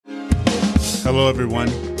Hello, everyone.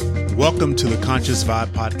 Welcome to the Conscious Vibe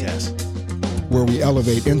Podcast, where we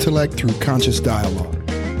elevate intellect through conscious dialogue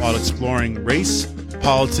while exploring race,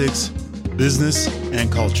 politics, business, and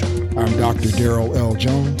culture. I'm Dr. Daryl L.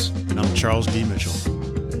 Jones. And I'm Charles D. Mitchell.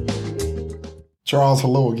 Charles,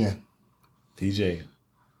 hello again. DJ,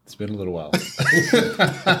 it's been a little while.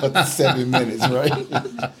 About 7 minutes,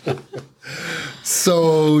 right?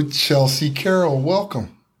 So, Chelsea Carroll,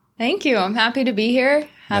 welcome. Thank you. I'm happy to be here.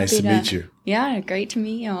 Nice to meet you. Yeah, great to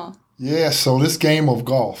meet y'all. Yeah, so this game of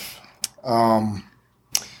golf,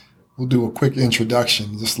 we'll do a quick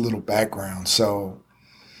introduction, just a little background. So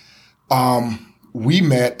we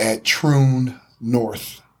met at Troon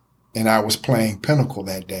North, and I was playing Pinnacle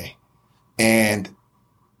that day. And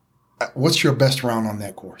what's your best round on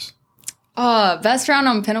that course? Best round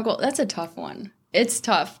on Pinnacle, that's a tough one. It's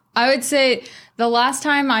tough. I would say the last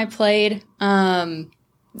time I played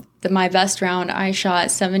my best round, I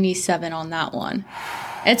shot 77 on that one.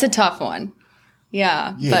 It's a tough one.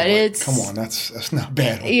 Yeah, but it's... Come on, that's not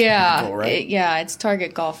bad. Pinnacle, right? It's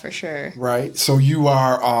target golf for sure. Right. So you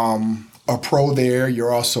are a pro there.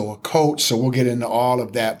 You're also a coach, so we'll get into all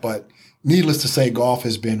of that. But needless to say, golf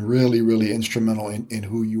has been really, really instrumental in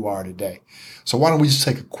who you are today. So why don't we just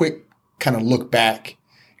take a quick kind of look back,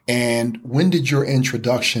 and when did your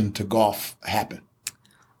introduction to golf happen?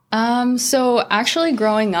 So actually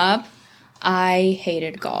growing up, I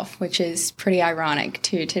hated golf, which is pretty ironic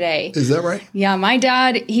to today. Is that right? Yeah, my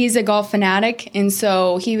dad, he's a golf fanatic. And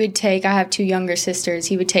so he would take, I have two younger sisters,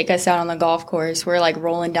 he would take us out on the golf course. We're like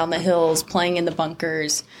rolling down the hills, playing in the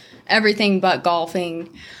bunkers, everything but golfing.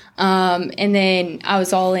 And then I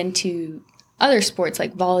was all into other sports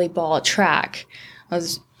like volleyball, track. I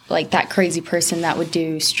was like that crazy person that would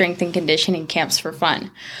do strength and conditioning camps for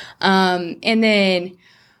fun. And then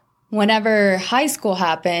whenever high school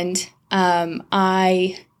happened,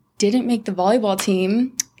 I didn't make the volleyball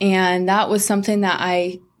team, and that was something that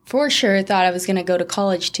I for sure thought I was going to go to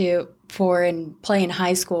college for and play in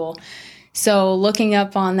high school. So looking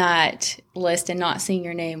up on that list and not seeing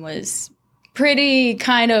your name was pretty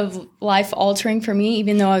kind of life-altering for me,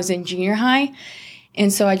 even though I was in junior high.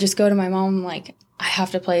 And so I just go to my mom, I'm like, I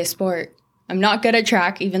have to play a sport. I'm not good at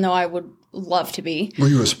track, even though I would love to be. Were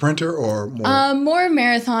you a sprinter or more? More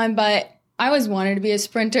marathon, but I always wanted to be a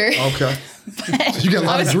sprinter. Okay. So you got a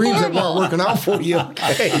lot of dreams that weren't working out for you.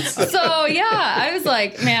 Okay. So, yeah, I was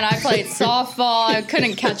like, man, I played softball. I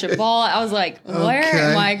couldn't catch a ball. I was like, where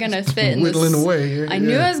am I going to fit in this? Whittling away here. I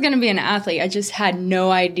knew I was going to be an athlete. I just had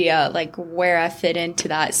no idea, like, where I fit into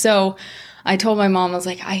that. So I told my mom, I was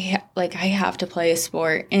like, I have to play a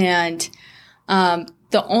sport. And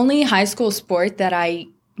the only high school sport that I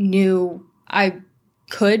knew I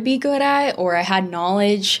could be good at, or I had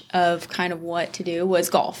knowledge of kind of what to do, was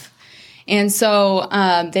golf. And so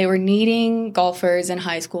they were needing golfers in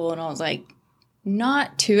high school, and I was like,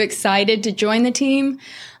 not too excited to join the team.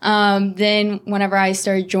 Then whenever I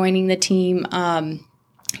started joining the team,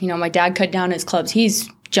 my dad cut down his clubs. He's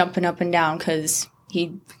jumping up and down because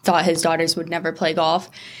he thought his daughters would never play golf.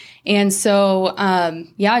 And so,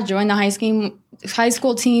 I joined the high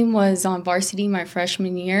school team, was on varsity my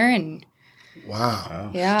freshman year, and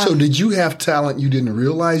wow. Yeah. So did you have talent you didn't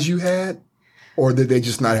realize you had, or did they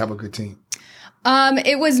just not have a good team?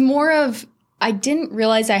 It was more of, I didn't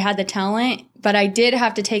realize I had the talent, but I did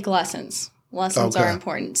have to take lessons. Lessons are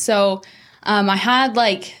important. So I had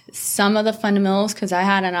like some of the fundamentals because I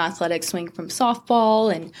had an athletic swing from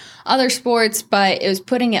softball and other sports, but it was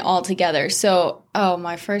putting it all together. So,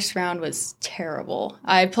 my first round was terrible.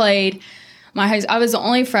 I played I was the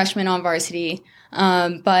only freshman on varsity.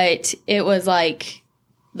 But it was like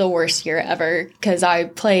the worst year ever because I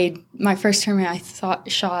played my first tournament. I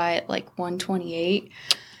shot like 128.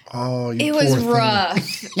 Oh, it was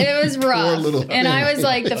rough. It was rough. And I was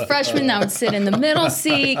like the freshman that would sit in the middle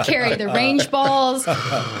seat, carry the range balls.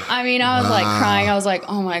 I mean, I was like crying. I was like,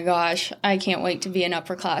 oh my gosh, I can't wait to be an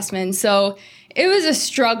upperclassman. So it was a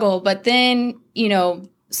struggle. But then,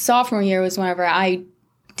 sophomore year was whenever I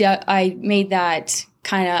made that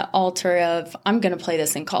kind of alter of, I'm going to play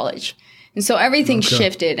this in college. And so everything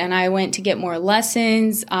shifted, and I went to get more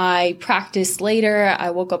lessons. I practiced later. I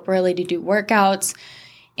woke up early to do workouts,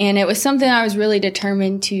 and it was something I was really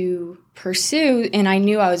determined to pursue. And I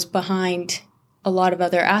knew I was behind a lot of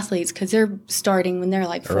other athletes because they're starting when they're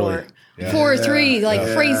like 4 or 3,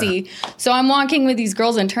 crazy. So I'm walking with these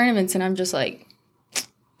girls in tournaments, and I'm just like,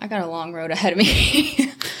 I got a long road ahead of me.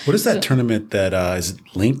 What is that tournament that is it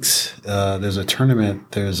Links? There's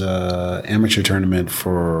a amateur tournament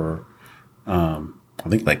for, I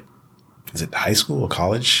think is it high school or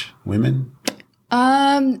college women?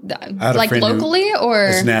 Like locally or?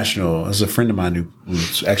 It's national. There's a friend of mine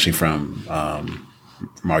who's actually from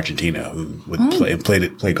Argentina who would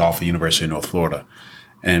play golf at the University of North Florida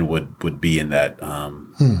and would be in that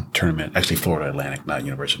tournament. Actually, Florida Atlantic, not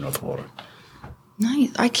University of North Florida.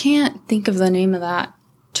 Nice. I can't think of the name of that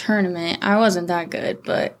tournament. I wasn't that good,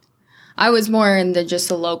 but I was more in just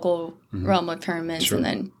the local realm of tournaments. Sure. And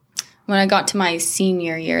then when I got to my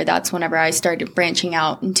senior year, that's whenever I started branching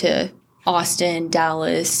out into Austin,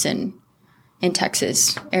 Dallas, and in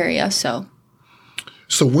Texas area. So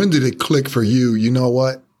when did it click for you? You know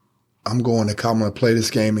what? I'm going to play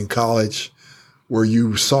this game in college. Were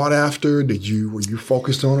you sought after? Were you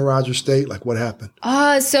focused on Rogers State? Like what happened?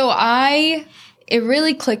 It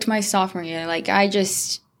really clicked my sophomore year. Like I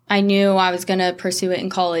knew I was going to pursue it in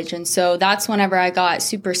college. And so that's whenever I got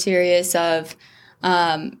super serious it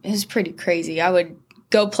was pretty crazy. I would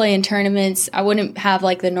go play in tournaments. I wouldn't have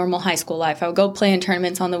like the normal high school life. I would go play in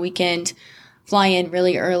tournaments on the weekend, fly in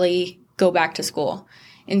really early, go back to school.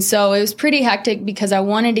 And so it was pretty hectic because I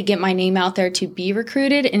wanted to get my name out there to be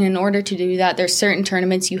recruited. And in order to do that, there's certain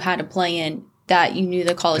tournaments you had to play in that you knew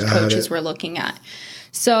the college coaches were looking at.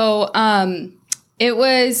 So it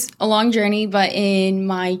was a long journey, but in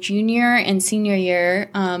my junior and senior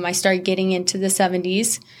year, I started getting into the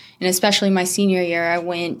 70s. And especially my senior year, I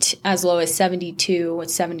went as low as 72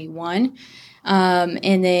 with 71.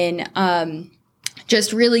 And then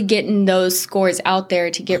just really getting those scores out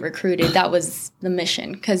there to get recruited, that was the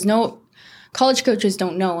mission. Because college coaches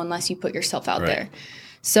don't know unless you put yourself out there.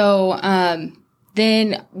 So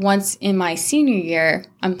then once in my senior year,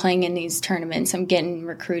 I'm playing in these tournaments. I'm getting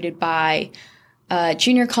recruited by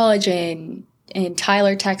junior college in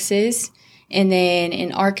Tyler, Texas. And then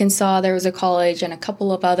in Arkansas, there was a college and a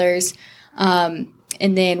couple of others. And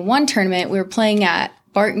then one tournament, we were playing at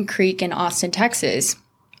Barton Creek in Austin, Texas.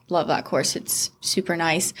 Love that course. It's super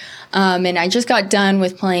nice. And I just got done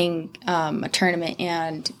with playing a tournament,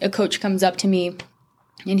 and a coach comes up to me,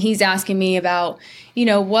 and he's asking me about,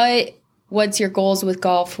 what's your goals with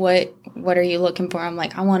golf? What are you looking for? I'm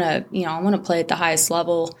like, I want to play at the highest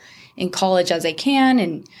level in college as I can,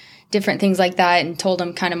 and different things like that, and told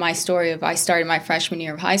him kind of my story of I started my freshman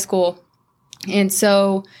year of high school. And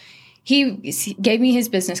so he gave me his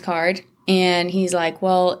business card, and he's like,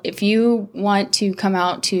 well, if you want to come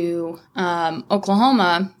out to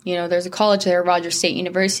Oklahoma, there's a college there, Rogers State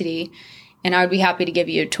University, and I would be happy to give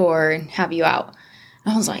you a tour and have you out.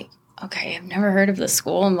 And I was like, okay, I've never heard of this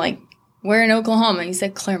school. I'm like, where in Oklahoma? He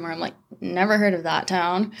said Claremore. I'm like, never heard of that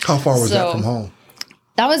town. How far was that from home?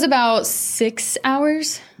 That was about 6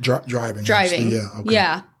 hours. Driving. Driving. Yeah. Okay.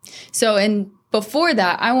 Yeah. So, and before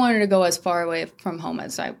that, I wanted to go as far away from home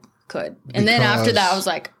as I could. And then after that, I was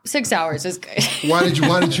like, 6 hours is good. Why did you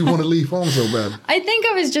want to leave home so bad? I think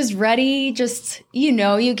I was just ready. Just,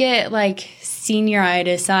 you get like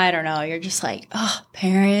senioritis. I don't know. You're just like,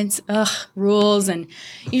 parents, rules. And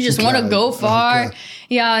you just want to go far. Okay.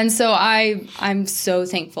 Yeah. And so I'm so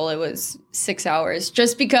thankful it was 6 hours,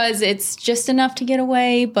 just because it's just enough to get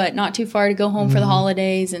away, but not too far to go home for the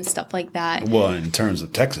holidays and stuff like that. Well, in terms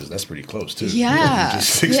of Texas, that's pretty close too. Yeah.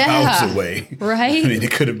 Just 6 hours away. Right. I mean,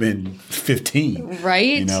 it could have been 15.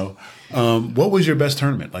 Right. What was your best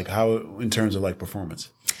tournament? Like how, in terms of like performance?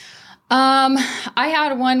 I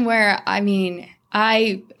had one where,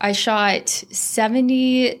 I shot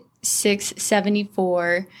 76,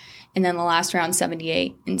 74, and then the last round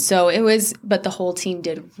 78. And so but the whole team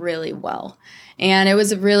did really well. And it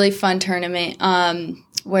was a really fun tournament,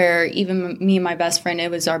 where even me and my best friend, it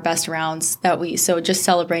was our best rounds so just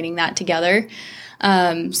celebrating that together.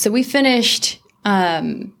 So we finished,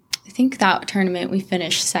 I think that tournament we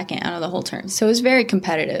finished second out of the whole tournament. So it was very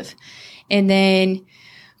competitive. And then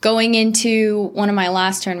going into one of my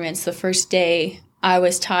last tournaments, the first day, I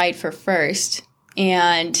was tied for first.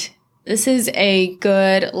 And this is a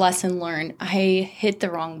good lesson learned. I hit the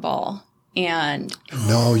wrong ball. And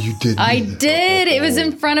no, you didn't. I did. It was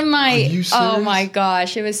in front of my, Are you serious? Oh my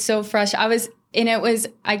gosh. It was so frustrating.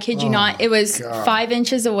 I kid you not, it was 5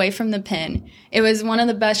 inches away from the pin. It was one of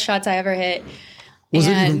the best shots I ever hit. Was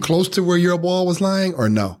it even close to where your ball was lying or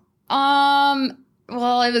no?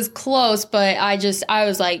 Well, it was close, but I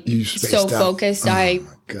was like so focused. I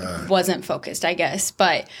wasn't focused, I guess.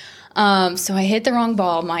 But so I hit the wrong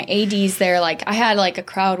ball. My AD's there, like I had like a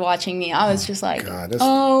crowd watching me. I was just like,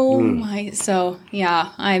 my. So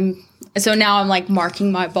yeah, so now I'm like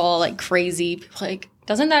marking my ball like crazy. People like,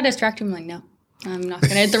 doesn't that distract you? I'm like, no, I'm not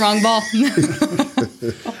gonna hit the wrong ball.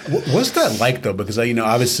 What's that like though? Because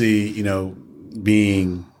obviously,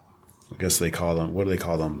 being, I guess they call them. What do they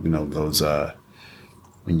call them? Those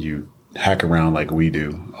when you hack around like we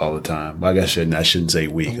do all the time. Well, I shouldn't say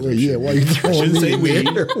we. Well, yeah, why you throwing I shouldn't say me we.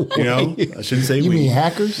 in there? I shouldn't say we. You mean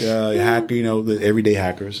hackers? The everyday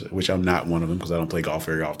hackers, which I'm not one of them because I don't play golf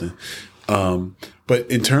very often. But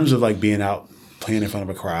in terms of like being out playing in front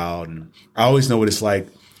of a crowd, and I always know what it's like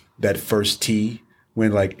that first tee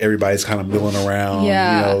when like everybody's kind of milling around,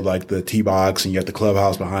 like the tee box, and you got the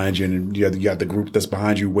clubhouse behind you, and you got the group that's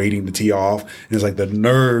behind you waiting to tee off. And it's like the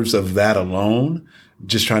nerves of that alone,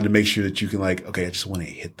 just trying to make sure that you can like, okay, I just want to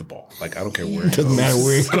hit the ball. Like, I don't care where it Doesn't goes. matter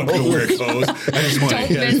where it I don't care where it goes. I just want to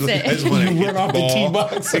hit run off the tee ball.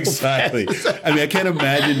 box. Exactly. I mean, I can't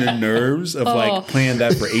imagine the nerves of like playing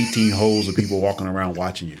that for 18 holes with people walking around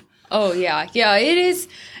watching you. Oh, yeah. Yeah, it is.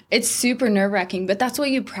 It's super nerve-wracking, but that's what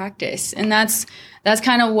you practice. And that's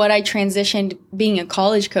kind of what I transitioned being a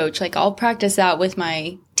college coach. Like, I'll practice that with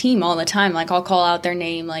my team all the time. Like, I'll call out their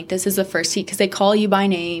name. Like, this is the first tee, because they call you by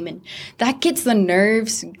name. And that gets the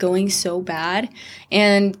nerves going so bad.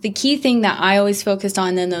 And the key thing that I always focused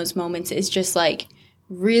on in those moments is just, like,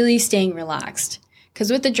 really staying relaxed. Because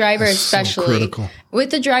with the driver especially,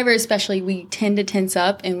 we tend to tense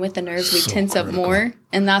up, and with the nerves, we tense up more,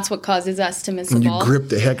 and that's what causes us to miss the ball. You grip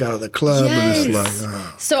the heck out of the club, and it's like,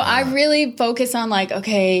 so I really focus on like,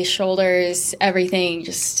 okay, shoulders, everything,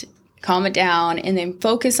 just calm it down, and then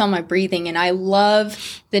focus on my breathing. And I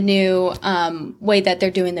love the new way that they're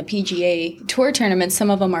doing the PGA Tour tournaments. Some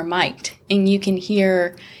of them are mic'd, and you can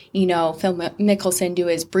hear, Phil Mickelson do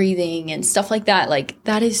his breathing and stuff like that. Like,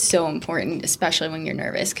 that is so important, especially when you're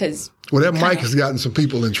nervous, because that mic has gotten some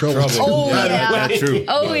people in trouble. Oh, yeah. That's true.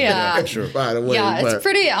 Oh, yeah. Sure. By the way. Yeah, it's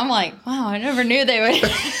pretty, I'm like, wow, I never knew they would.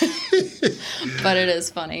 But it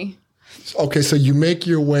is funny. Okay, so you make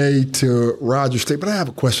your way to Rogers State, but I have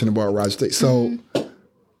a question about Rogers State. So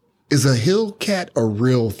is a Hillcat a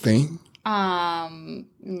real thing?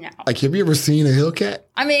 No. Like, have you ever seen a Hillcat?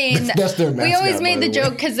 I mean, that's their mascot, we always by made the the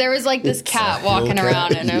joke because there was like this cat walking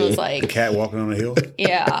around, and it was like, The cat walking on a hill.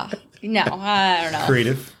 yeah, no, I don't know.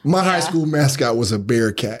 Creative. My high school mascot was a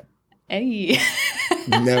bear-cat. Hey.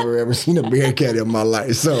 Never ever seen a bear-cat in my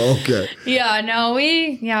life, so okay. No,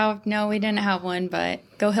 we didn't have one, but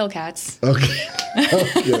go Hillcats. Okay.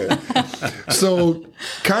 So,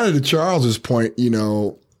 kind of to Charles's point,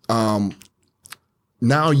 now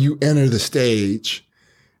you enter the stage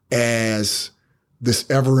as this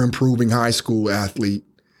ever-improving high school athlete.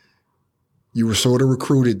 You were sort of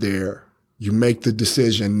recruited there. You make the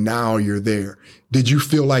decision. Now you're there. Did you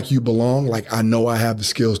feel like you belong? Like, I know I have the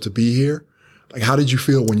skills to be here? Like, how did you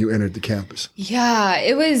feel when you entered the campus? Yeah,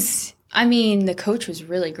 it was, the coach was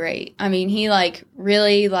really great. He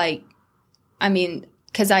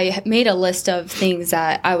because I made a list of things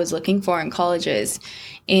that I was looking for in colleges,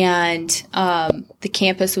 and the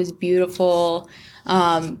campus was beautiful.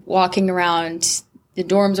 Walking around, the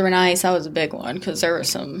dorms were nice. That was a big one because there were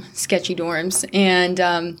some sketchy dorms.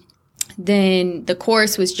 And then the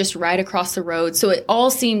course was just right across the road. So it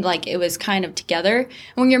all seemed like it was kind of together. And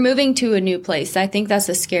when you're moving to a new place, I think that's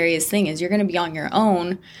the scariest thing, is you're going to be on your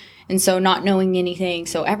own. And so not knowing anything.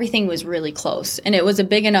 So everything was really close. And it was a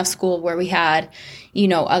big enough school where we had,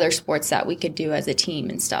 other sports that we could do as a team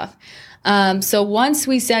and stuff. So once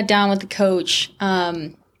we sat down with the coach,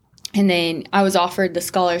 and then I was offered the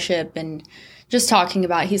scholarship, and just talking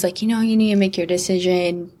about it, he's like, you need to make your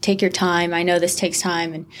decision, take your time. I know this takes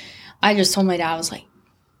time. And I just told my dad, I was like,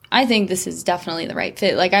 I think this is definitely the right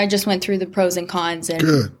fit. Like, I just went through the pros and cons,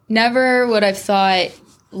 and never would have thought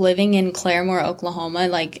living in Claremore, Oklahoma,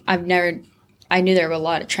 like I knew there were a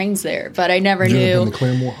lot of trains there, but I never knew. You ever been to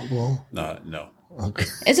Claremore, Oklahoma? No. Okay.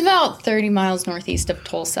 It's about 30 miles northeast of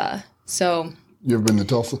Tulsa. So. You ever been to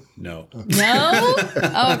Tulsa? No. No?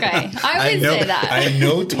 Okay. I would say that. I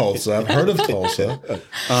know Tulsa. I've heard of Tulsa.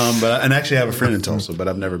 And actually I have a friend in Tulsa, but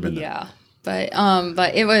I've never been there. Yeah. But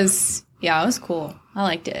it was cool. I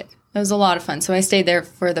liked it. It was a lot of fun. So I stayed there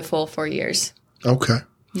for the full 4 years. Okay.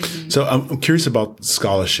 Mm-hmm. So I'm curious about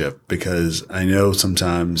scholarship, because I know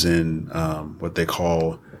sometimes in what they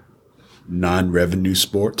call non-revenue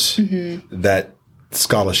sports, that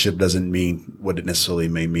scholarship doesn't mean what it necessarily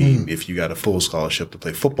may mean if you got a full scholarship to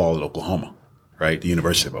play football at Oklahoma, right? The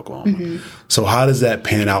University of Oklahoma. So how does that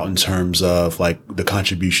pan out in terms of like the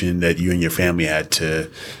contribution that you and your family had to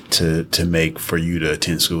make for you to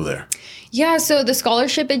attend school there? Yeah, so the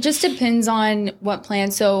scholarship, it just depends on what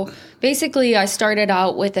plan. So basically, I started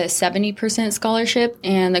out with a 70% scholarship,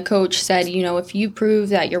 and the coach said, if you prove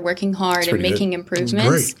that you're working hard and making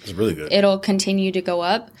improvements, That's really good. It'll continue to go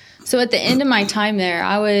up. So at the end of my time there,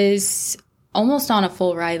 I was almost on a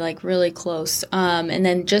full ride, like really close. And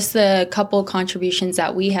then just the couple contributions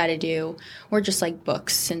that we had to do were just like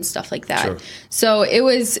books and stuff like that. Sure. So it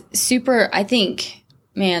was super, I think,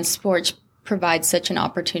 man, sports provides such an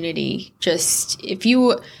opportunity. Just if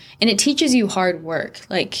you, and it teaches you hard work.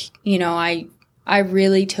 Like, you know, I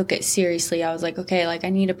really took it seriously. I was like, okay, like I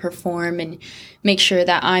need to perform and make sure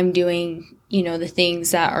that I'm doing, you know, the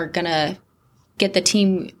things that are going to get the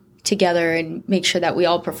team together and make sure that we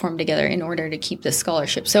all perform together in order to keep the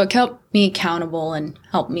scholarship. So it kept me accountable and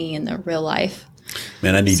helped me in the real life.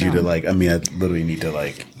 Man, I need you to I literally need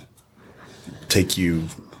to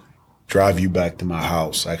drive you back to my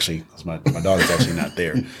house. Actually, 'cause my daughter's actually not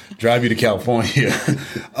there. Drive you to California.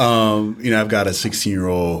 I've got a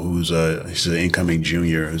 16-year-old she's an incoming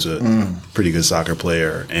junior who's a pretty good soccer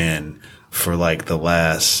player. And for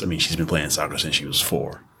she's been playing soccer since she was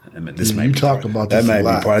 4. I mean, this may you be talk about this a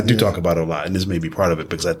lot. I do talk about it a lot, and this may be part of it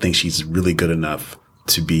because I think she's really good enough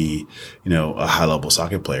to be, a high level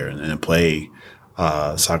soccer player and play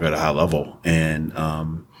soccer at a high level. And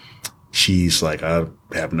she's like, I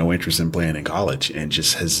have no interest in playing in college, and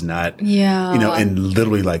just has not. Yeah. And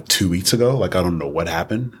literally 2 weeks ago, I don't know what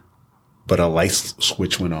happened, but a light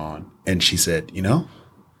switch went on, and she said,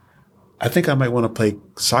 I think I might want to play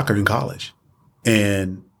soccer in college,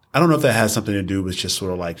 and I don't know if that has something to do with just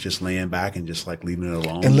sort of just laying back and just leaving it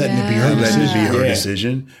alone and letting it be her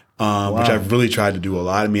decision. Which I've really tried to do a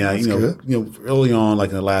lot. I mean, early on, in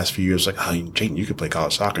the last few years, Jayden, you could play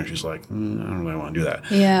college soccer. And she's like, I don't really want to do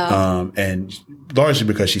that. Yeah. And largely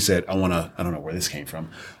because she said, I don't know where this came from.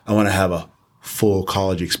 I want to have a full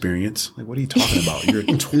college experience. Like, what are you talking about? You're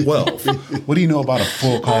 12. What do you know about a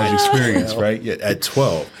full college experience, right? At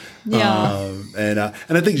 12. Yeah. And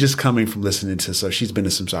I think just coming from listening so she's been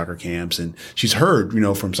to some soccer camps, and she's heard,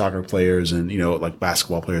 from soccer players and,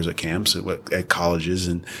 basketball players at camps at colleges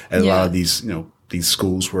and at a lot of these, these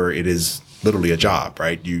schools where it is literally a job,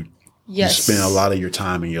 right? You spend a lot of your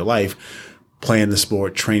time in your life playing the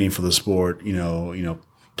sport, training for the sport,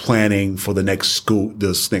 planning for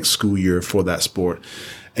this next school year for that sport.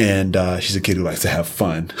 And, she's a kid who likes to have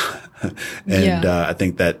fun. And I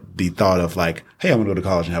think that the thought of hey, I'm going to go to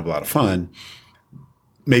college and have a lot of fun,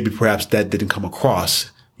 maybe perhaps that didn't come across,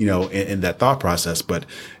 in that thought process. But,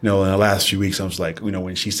 in the last few weeks, I was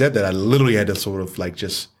when she said that, I literally had to sort of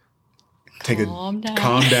just calm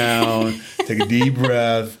down, take a deep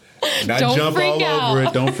breath, not jump all over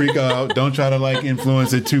it. Don't freak out. Don't try to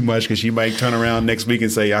influence it too much because she might turn around next week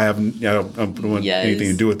and say, I don't want anything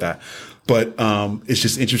to do with that. But it's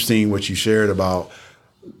just interesting what you shared about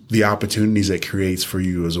the opportunities it creates for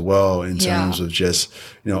you as well in terms of just,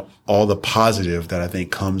 all the positive that I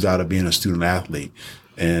think comes out of being a student athlete.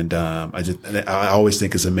 And I always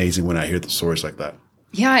think it's amazing when I hear the stories like that.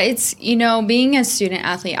 Yeah, it's, being a student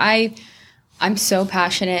athlete, I'm so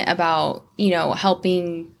passionate about,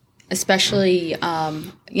 helping especially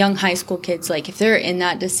young high school kids. If they're in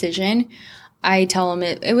that decision, I tell them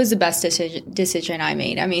it was the best decision I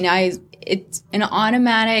made. I mean, it's an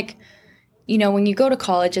automatic. When you go to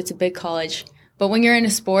college, it's a big college. But when you're in a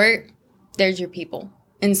sport, there's your people.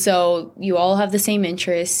 And so you all have the same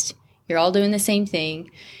interest. You're all doing the same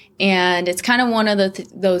thing. And it's kind of one of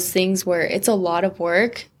those things where it's a lot of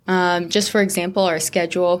work. Just for example, our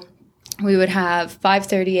schedule, we would have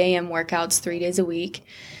 5:30 a.m. workouts 3 days a week.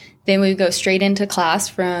 Then we would go straight into class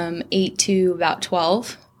from 8 to about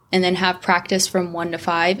 12. And then have practice from 1 to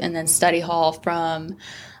 5. And then study hall from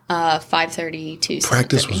 5:30 to 7:30.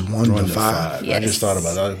 Practice was 1 to 5. Yes. I just thought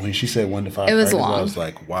about that. When she said 1 to 5, it was long. I was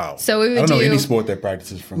like, wow. So we would I don't know any sport that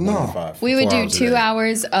practices from 1 to 5. We would do 2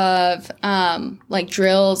 hours of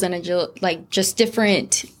drills and just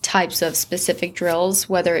different types of specific drills,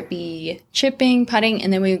 whether it be chipping, putting,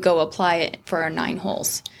 and then we would go apply it for our 9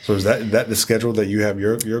 holes. So is that the schedule that you have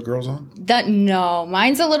your girls on? No,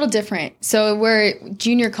 mine's a little different. So we're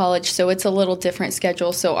junior college, so it's a little different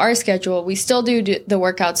schedule. So our schedule, we still do the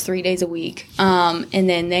workouts 3 days a week, and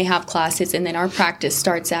then they have classes, and then our practice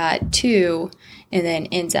starts at 2 and then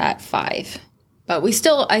ends at 5. But we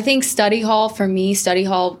still, I think study hall,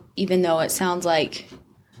 even though it sounds like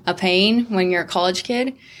a pain when you're a college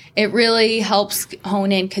kid, it really helps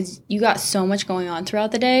hone in because you got so much going on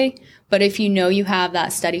throughout the day. But if you have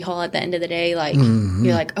that study hall at the end of the day,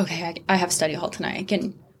 you're like, okay, I have study hall tonight. I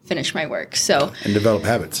can finish my work. So and develop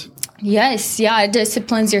habits. Yes, yeah, it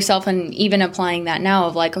disciplines yourself, and even applying that now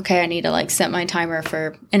of okay, I need to set my timer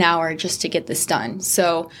for an hour just to get this done.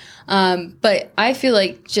 So, but I feel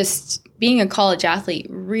like just being a college athlete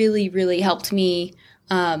really, really helped me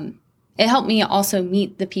it helped me also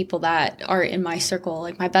meet the people that are in my circle.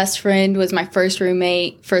 Like my best friend was my first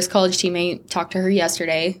roommate, first college teammate. Talked to her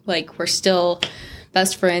yesterday. Like we're still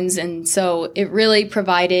best friends. And so it really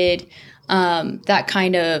provided that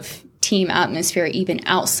kind of team atmosphere even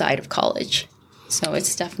outside of college. So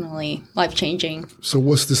it's definitely life-changing. So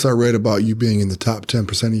what's this I read about you being in the top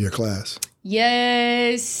 10% of your class?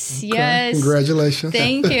 Yes, Okay. yes. Congratulations.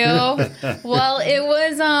 Thank you. Well,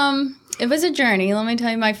 it was a journey. Let me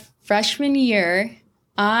tell you, my freshman year,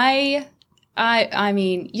 I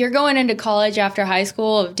mean, you're going into college after high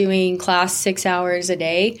school of doing class 6 hours a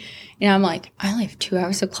day. And I'm like, I only have 2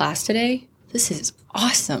 hours of class today. This is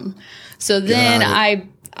awesome. So then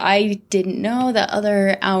I didn't know that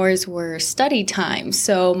other hours were study time.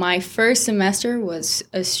 So my first semester was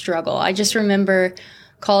a struggle. I just remember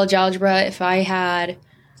college algebra, if I had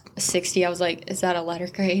a 60, I was like, is that a letter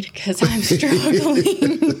grade? Because I'm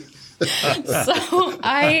struggling. So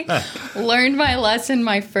I learned my lesson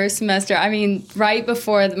my first semester. I mean, right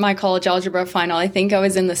before my college algebra final, I think I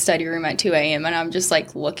was in the study room at 2 a.m. and I'm just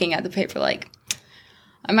like looking at the paper like,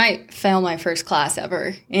 I might fail my first class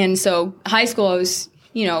ever. And so high school, I was,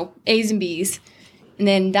 A's and B's. And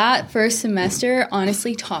then that first semester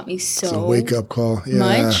honestly taught me It's a wake-up call. Yeah.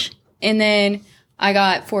 much. And then I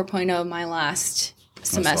got 4.0 my last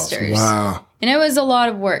semesters. Wow. And it was a lot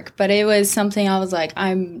of work, but it was something I was like,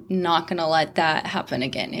 I'm not going to let that happen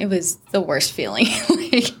again. It was the worst feeling.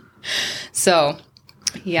 So,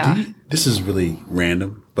 yeah. This is really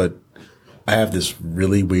random, but I have this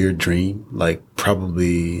really weird dream, like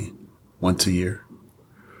probably once a year,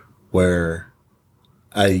 where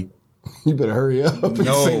You better hurry up.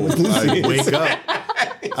 I wake up.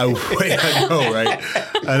 I know, right?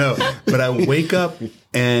 I know. But I wake up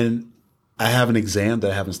and I have an exam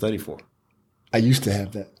that I haven't studied for. I used to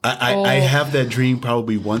have that. I have that dream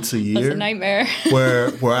probably once a year. That's a nightmare.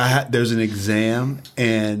 where there's an exam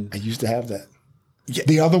and I used to have that.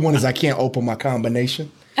 The other one is I can't open my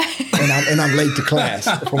combination, and I'm late to class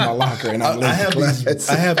from my locker, and I'm late to class.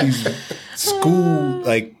 I have these school,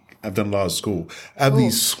 like, I've done a lot of school. I have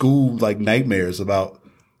these school, like, nightmares about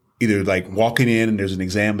either, like, walking in and there's an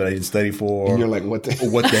exam that I didn't study for. And you're like, what the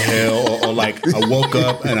hell? Or, like, I woke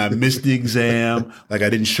up and I missed the exam. Like, I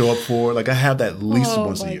didn't show up for it. Like, I have that at least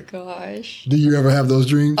once a year. Oh, my gosh. Do you ever have those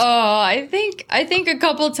dreams? Oh, I think a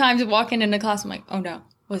couple of times walking into class, I'm like, oh, no.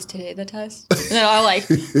 Was today the test? And then I like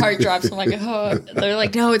heart drops. I'm like, oh, they're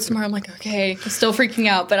like, no, it's tomorrow. I'm like, okay, I'm still freaking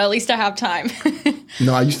out, but at least I have time.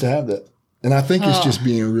 No, I used to have that. And I think it's just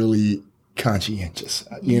being really conscientious,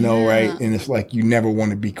 right? And it's like you never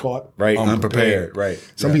want to be caught unprepared. Right.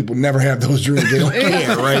 Some people never have those dreams. They don't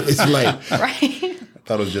care, right? It's like, right. I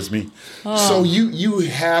thought it was just me. So you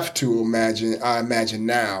have to imagine, I imagine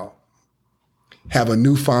now, have a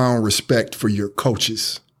newfound respect for your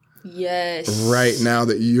coaches. Yes. Right now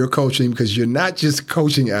that you're coaching, because you're not just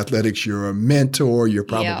coaching athletics, you're a mentor, you're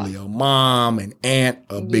probably a mom, an aunt,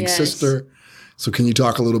 a big sister. So can you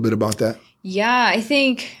talk a little bit about that? Yeah, I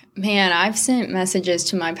think, man, I've sent messages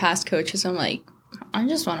to my past coaches. I'm like, I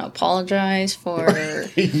just want to apologize for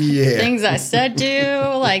things I said to you.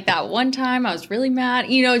 Like that one time I was really mad,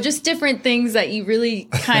 just different things that you really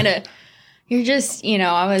kind of, you're just,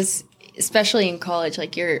 I was, especially in college,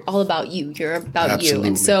 like you're all about you. You're about you.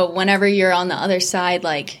 And so whenever you're on the other side,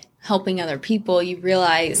 like helping other people, you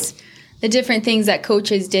realize the different things that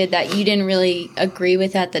coaches did that you didn't really agree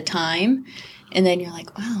with at the time. And then you're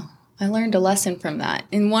like, wow, I learned a lesson from that.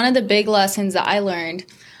 And one of the big lessons that I learned,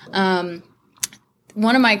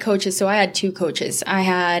 one of my coaches, so I had two coaches. I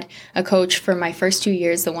had a coach for my first 2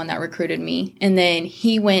 years, the one that recruited me. And then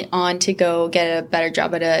he went on to go get a better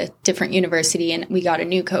job at a different university, and we got a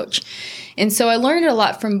new coach. And so I learned a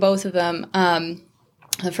lot from both of them.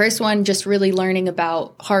 The first one, just really learning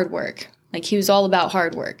about hard work. Like he was all about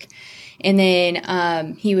hard work. And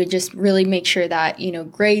then he would just really make sure that,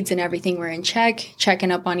 grades and everything were in check, checking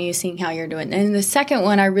up on you, seeing how you're doing. And the second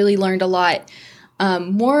one, I really learned a lot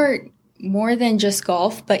more than just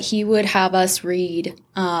golf, but he would have us read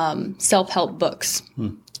self-help books.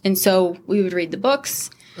 And so we would read the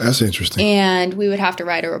books. That's interesting. And we would have to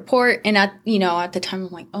write a report. And at the time,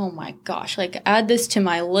 I'm like, oh my gosh, like add this to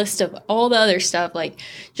my list of all the other stuff, like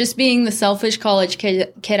just being the selfish college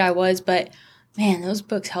kid I was. But man, those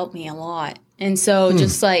books helped me a lot. And so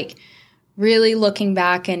just like really looking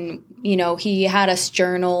back and, he had us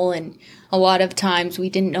journal, and a lot of times we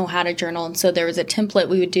didn't know how to journal. And so there was a template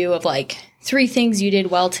we would do of like 3 things you did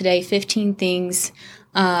well today, 15 things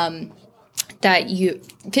 15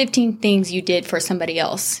 things you did for somebody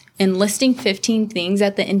else. And listing 15 things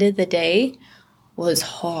at the end of the day was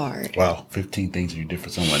hard. Wow. 15 things you did for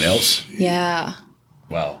someone else? Yeah.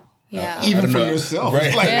 Wow. Yeah. Even for yourself.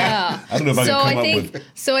 Right. Like, I don't know if I can come up with.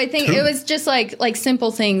 So I think it was just like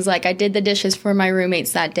simple things. Like I did the dishes for my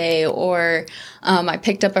roommates that day, or I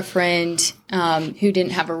picked up a friend who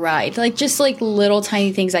didn't have a ride. Like just like little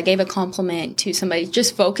tiny things. I gave a compliment to somebody.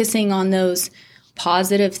 Just focusing on those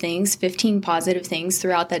positive things, 15 positive things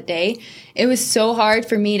throughout that day. It was so hard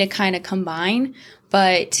for me to kind of combine,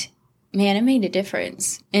 but man, it made a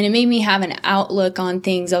difference. And it made me have an outlook on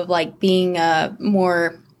things of like being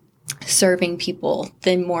more serving people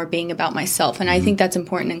than more being about myself. And I think that's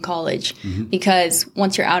important in college because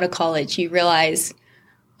once you're out of college, you realize,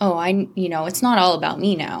 it's not all about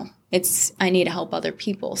me now. I need to help other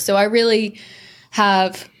people. So I really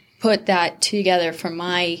have put that together for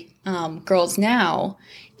my girls now.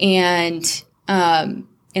 And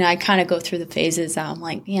I kind of go through the phases that I'm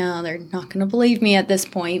like, yeah, they're not going to believe me at this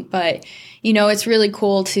point. But, it's really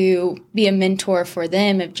cool to be a mentor for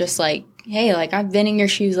them of just like, hey, like I've been in your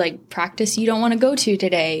shoes, like practice you don't want to go to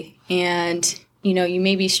today. And, you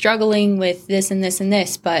may be struggling with this and this and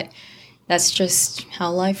this, but that's just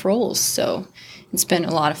how life rolls. So it's been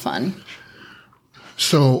a lot of fun.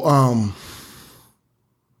 So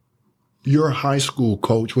your high school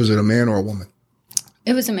coach, was it a man or a woman?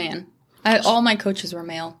 It was a man. All my coaches were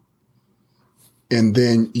male. And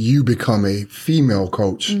then you become a female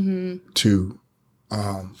coach to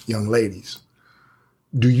young ladies.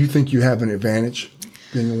 Do you think you have an advantage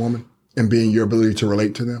being a woman and being your ability to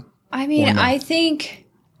relate to them? I mean, I think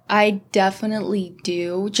I definitely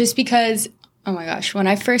do. Just because, oh my gosh, when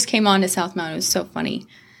I first came on to South Mountain, it was so funny.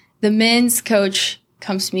 The men's coach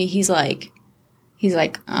comes to me. He's like,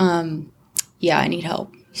 yeah, I need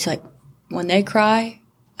help. He's like, when they cry,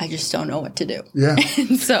 I just don't know what to do. Yeah.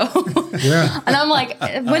 And so, and I'm like,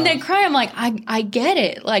 when they cry, I'm like, I get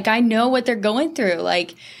it. Like, I know what they're going through.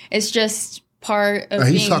 Like, it's just part of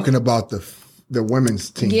he's talking about the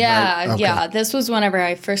women's team. Yeah, right? Okay. yeah. This was whenever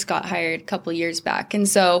I first got hired a couple years back. And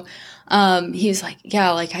so he was like,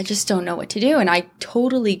 yeah, like I just don't know what to do. And I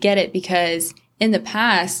totally get it because in the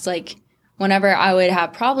past, like whenever I would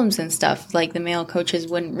have problems and stuff, like the male coaches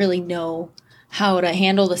wouldn't really know how to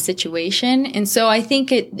handle the situation. And so I think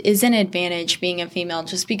it is an advantage being a female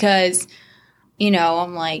just because,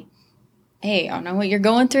 I'm like, hey, I don't know what you're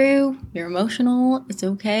going through. You're emotional. It's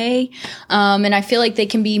okay. And I feel like they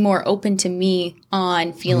can be more open to me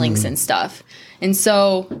on feelings and stuff. And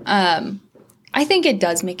so I think it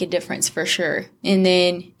does make a difference for sure. And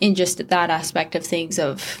then in just that aspect of things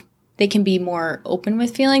of they can be more open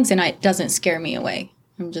with feelings and it doesn't scare me away.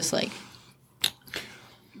 I'm just like.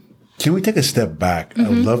 Can we take a step back? I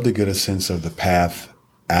would love to get a sense of the path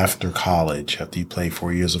after college, after you play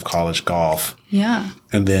 4 years of college golf. Yeah.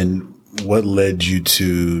 And then what led you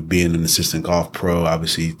to being an assistant golf pro,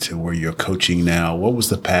 obviously, to where you're coaching now? What was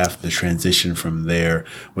the path, the transition from there?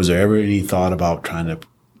 Was there ever any thought about trying to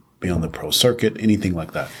be on the pro circuit, anything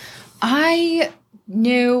like that? I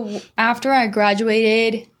knew after I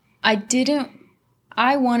graduated,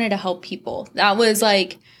 I wanted to help people. That was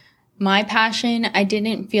like my passion. I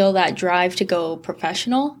didn't feel that drive to go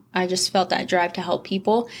professional. I just felt that drive to help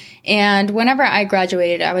people. And whenever I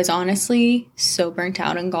graduated, I was honestly so burnt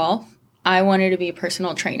out in golf. I wanted to be a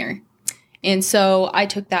personal trainer. And so I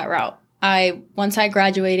took that route. Once I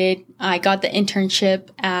graduated, I got the internship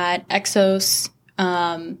at Exos,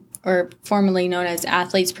 or formerly known as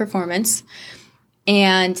Athletes Performance.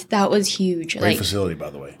 And that was huge. Great facility,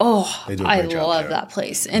 by the way. Oh, They do a I great job love there. that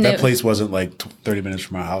place. And that place wasn't like 30 minutes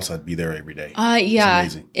from our house. I'd be there every day. Yeah,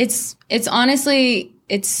 it's amazing. It's honestly,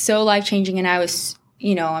 it's so life-changing. And I was,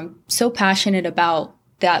 I'm so passionate about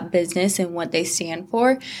that business and what they stand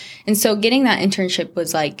for. And so getting that internship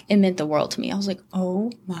was like, it meant the world to me. I was like,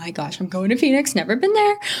 oh my gosh, I'm going to Phoenix. Never been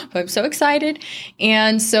there, but I'm so excited.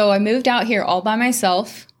 And so I moved out here all by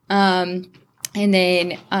myself. And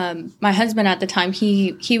then my husband at the time,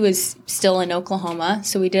 he was still in Oklahoma.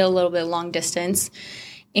 So we did a little bit of long distance.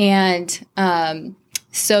 And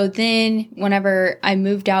so then whenever I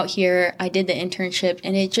moved out here, I did the internship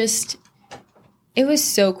and it was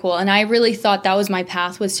so cool. And I really thought that was my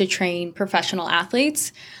path, was to train professional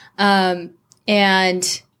athletes. And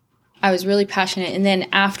I was really passionate. And then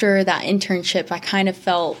after that internship, I kind of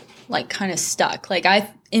felt like kind of stuck. Like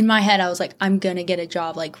in my head, I was like, I'm going to get a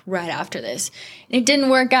job like right after this. And it didn't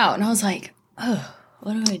work out. And I was like, oh,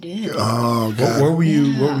 what do I do? Oh, God. What were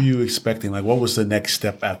you expecting? Like, what was the next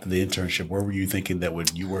step after the internship? Where were you thinking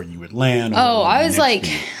that you would land? Oh, I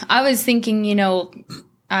was thinking,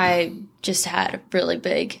 I just had a really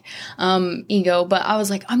big ego, but I was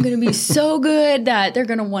like, I'm going to be so good that they're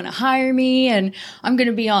going to want to hire me and I'm going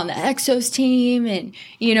to be on the Exos team and,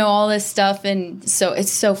 all this stuff. And so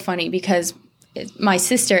it's so funny because my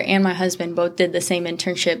sister and my husband both did the same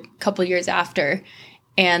internship a couple years after,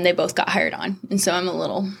 and they both got hired on. And so I'm a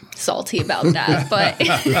little salty about that. But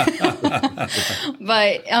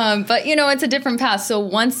you know, it's a different path. So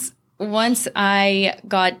once I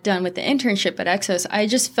got done with the internship at Exos, I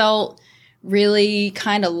just felt really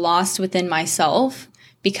kind of lost within myself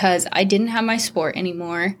because I didn't have my sport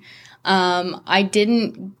anymore. I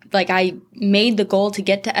made the goal to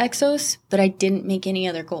get to Exos, but I didn't make any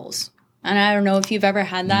other goals. And I don't know if you've ever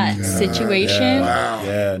had that situation. Yeah, wow.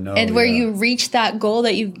 Yeah, no. And where you reach that goal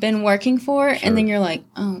that you've been working for, and then you're like,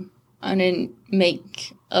 oh, I didn't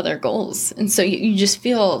make other goals. And so you just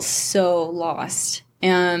feel so lost.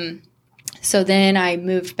 So then I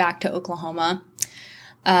moved back to Oklahoma.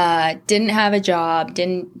 Didn't have a job.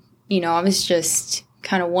 I was just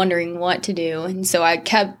kind of wondering what to do. And so I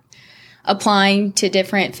kept applying to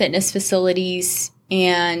different fitness facilities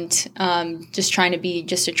and just trying to be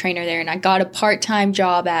just a trainer there. And I got a part-time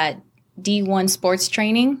job at D1 Sports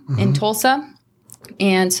Training in Tulsa.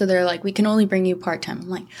 And so they're like, we can only bring you part-time. I'm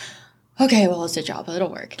like, okay, well, it's a job. It'll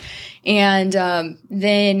work. And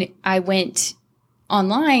then I went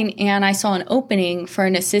online and I saw an opening for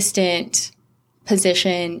an assistant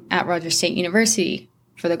position at Rogers State University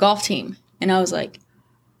for the golf team. And I was like,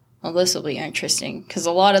 well, this will be interesting because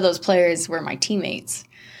a lot of those players were my teammates.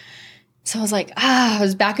 So I was like, I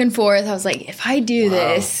was back and forth. I was like, if I do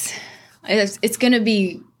this, it's going to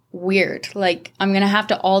be weird. Like, I'm going to have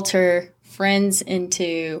to alter friends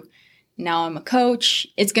into now I'm a coach.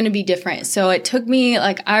 It's going to be different. So it took me,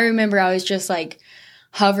 I remember I was just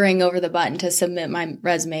hovering over the button to submit my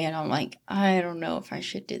resume. And I'm like, I don't know if I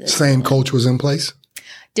should do this. Same coach was in place?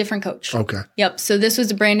 Different coach. Okay. Yep. So this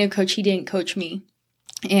was a brand new coach. He didn't coach me.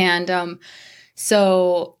 And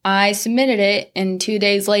so I submitted it, and 2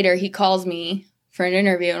 days later he calls me for an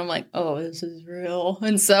interview, and I'm like, oh, this is real.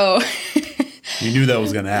 And so you knew that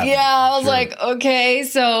was going to happen. Yeah, I was like, okay.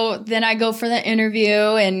 So then I go for the interview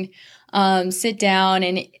and sit down,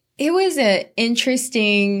 and it was an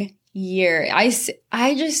interesting year. I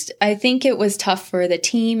think it was tough for the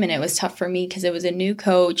team, and it was tough for me because it was a new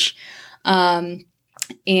coach. And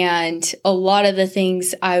a lot of the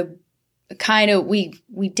things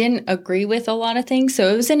we didn't agree with a lot of things.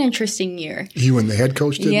 So it was an interesting year. You and the head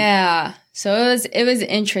coach didn't? Yeah. So it was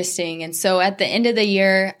interesting. And so at the end of the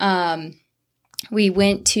year, we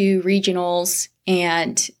went to regionals,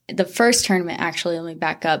 and the first tournament, actually, let me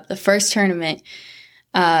back up. The first tournament,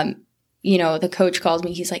 the coach calls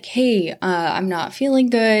me. He's like, hey, I'm not feeling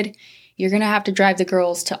good. You're going to have to drive the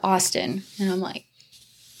girls to Austin. And I'm like,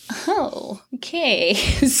 oh, okay.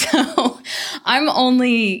 So I'm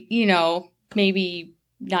only, maybe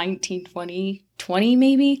 19, 20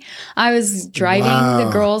 maybe. I was driving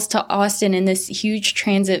the girls to Austin in this huge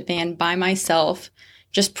transit van by myself,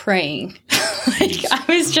 just praying. I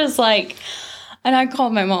was just and I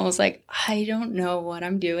called my mom. I was like, I don't know what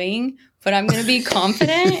I'm doing, but I'm going to be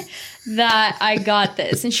confident that I got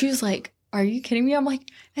this. And she was like, are you kidding me? I'm like,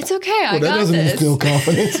 it's okay. I got this. That doesn't instill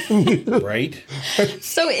confidence. Right?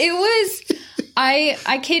 So it was,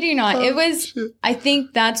 I kid you not, it was, I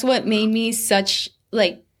think that's what made me such,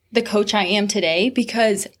 the coach I am today,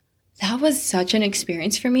 because that was such an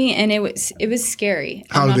experience for me. And it was scary.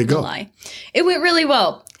 How did it go? It went really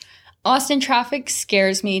well. Austin traffic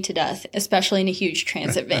scares me to death, especially in a huge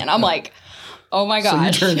transit van. I'm like, oh my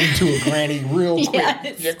gosh. So you turned into a granny real quick.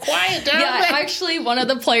 Yes. You're quiet down there. Yeah, actually, one of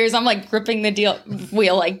the players, I'm gripping the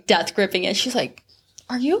wheel, death gripping it. She's like,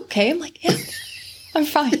 are you okay? I'm like, yeah, I'm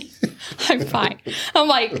fine. I'm fine. I'm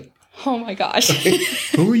like, oh my gosh.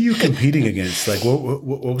 Who were you competing against? What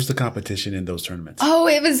was the competition in those tournaments? Oh,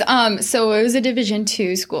 it was, so it was a Division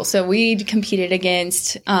II school. So we competed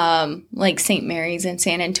against, St. Mary's in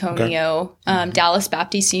San Antonio, Dallas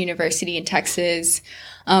Baptist University in Texas.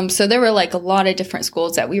 So there were a lot of different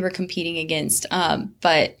schools that we were competing against.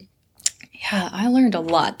 But yeah, I learned a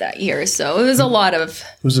lot that year. So it was a lot of.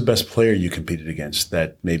 Who's the best player you competed against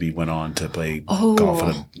that maybe went on to play golf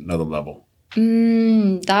at another level?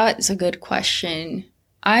 That's a good question.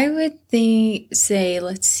 I would say,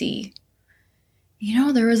 let's see.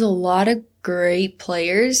 There was a lot of great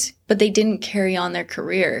players, but they didn't carry on their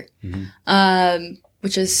career,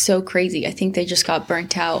 which is so crazy. I think they just got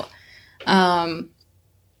burnt out. I'm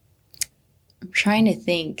trying to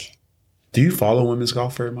think. Do you follow women's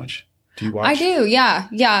golf very much? Do you watch? I do. Yeah.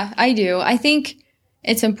 Yeah, I do. I think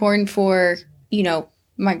it's important for,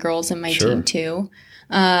 my girls and my team too.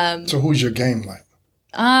 So who's your game like?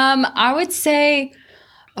 I would say,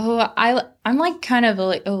 I I'm like kind of a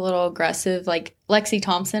little aggressive, like Lexi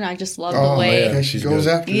Thompson. I just love the way. Man, she goes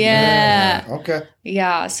after you. Yeah. Okay.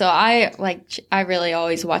 Yeah. So I really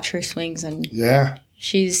always watch her swings, and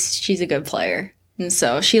she's a good player. And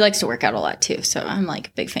so she likes to work out a lot too. So I'm like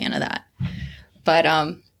a big fan of that.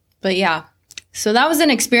 But yeah. So that was an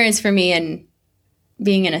experience for me, and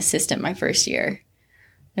being an assistant my first year.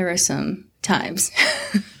 There were some times.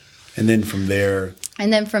 And then from there,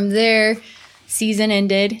 season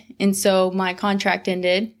ended. And so my contract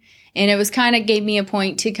ended. And it was kind of gave me a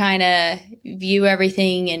point to kind of view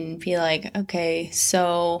everything and be like, okay,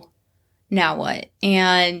 so now what?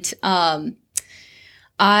 And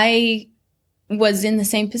I was in the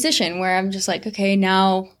same position where I'm just like, okay,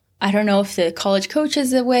 now I don't know if the college coach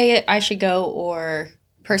is the way I should go or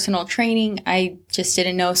personal training. I just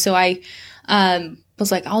didn't know. So I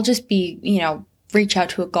was like, I'll just be, reach out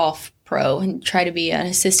to a golf pro and try to be an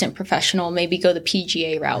assistant professional, maybe go the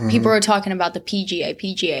PGA route. Mm-hmm. People were talking about the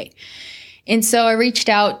PGA. And so I reached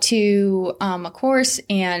out to a course,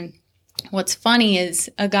 and what's funny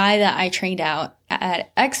is a guy that I trained out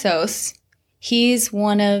at Exos, he's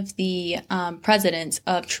one of the presidents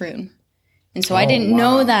of Troon. And so I didn't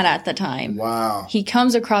know that at the time. Wow. He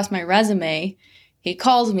comes across my resume. He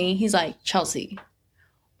calls me. He's like, Chelsea,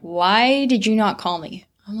 why did you not call me?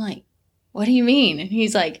 I'm like, what do you mean? And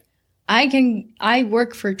he's like, I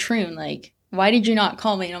work for Troon. Like, why did you not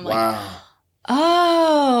call me? And I'm like,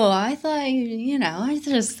 oh, I thought, I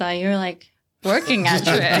just thought you were like working at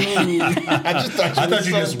Troon. I thought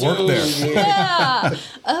you just worked there. Yeah.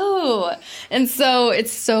 Oh. And so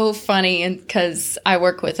it's so funny because I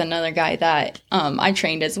work with another guy that I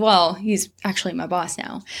trained as well. He's actually my boss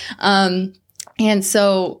now. And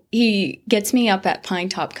so he gets me up at Pine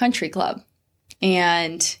Top Country Club.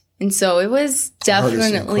 And so it was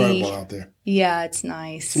definitely it's incredible out there. Yeah, it's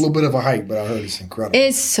nice. It's a little bit of a hike, but I heard it's incredible.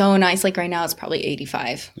 It's so nice. Like right now it's probably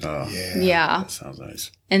 85. Oh, yeah. That sounds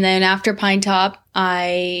nice. And then after Pine Top,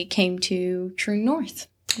 I came to Troon North.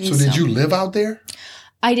 So did you live out there?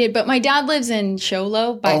 I did, but my dad lives in Show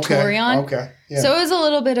Low by Torion. Okay. Yeah. So it was a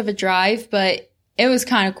little bit of a drive, but it was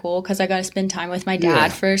kind of cool because I got to spend time with my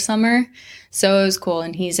dad for summer. So it was cool.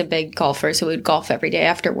 And he's a big golfer. So we'd golf every day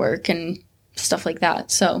after work and stuff like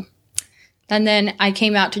that. So, and then I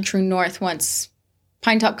came out to Troon North once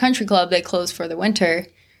Pine Top Country Club, they closed for the winter.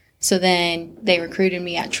 So then they recruited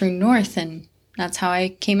me at Troon North, and that's how I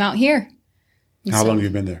came out here. And how long have you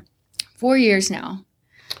been there? 4 years now.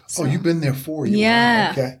 So, you've been there 4 years. Yeah.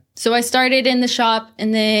 Wow. Okay. So I started in the shop,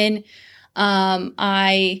 and then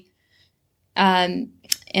I am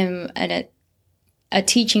a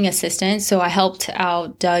teaching assistant. So I helped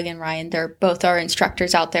out Doug and Ryan. They're both our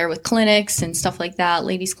instructors out there with clinics and stuff like that,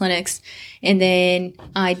 ladies clinics. And then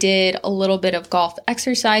I did a little bit of golf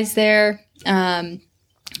exercise there.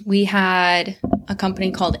 We had a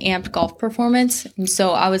company called Amped Golf Performance. And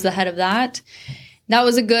so I was the head of that. That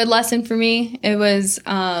was a good lesson for me. It was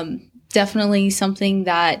definitely something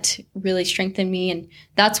that really strengthened me. And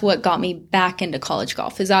that's what got me back into college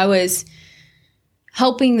golf, is I was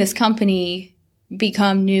helping this company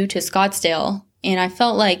become new to Scottsdale. And I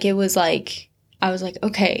felt like I was like,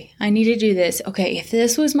 okay, I need to do this. Okay, if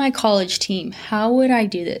this was my college team, how would I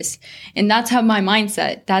do this? And that's how my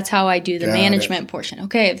mindset, that's how I do the management portion.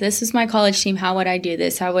 Okay, if this is my college team, how would I do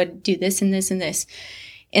this? I would do this and this and this.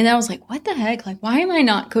 And I was like, what the heck? Like, why am I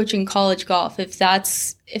not coaching college golf? If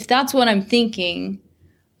that's what I'm thinking,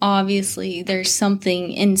 obviously there's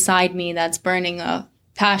something inside me that's burning a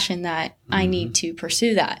passion that I need to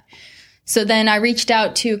pursue that. So then I reached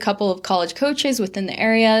out to a couple of college coaches within the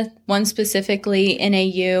area, one specifically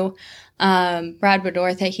NAU, Brad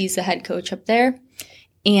Bedortha, he's the head coach up there.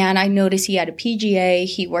 And I noticed he had a PGA.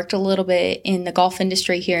 He worked a little bit in the golf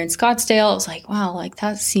industry here in Scottsdale. I was like, wow, like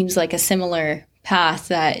that seems like a similar path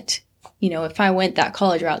that, if I went that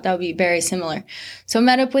college route, that would be very similar. So I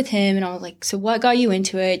met up with him and I was like, so what got you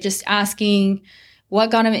into it? Just asking what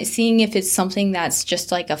got him, seeing if it's something that's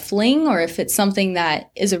just like a fling or if it's something that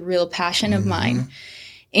is a real passion of mine.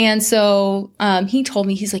 And so he told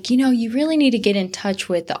me, he's like, you really need to get in touch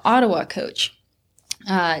with the Ottawa coach,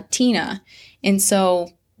 Tina. And so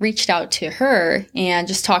reached out to her and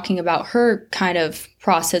just talking about her kind of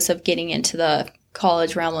process of getting into the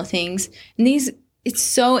college realm of things. And it's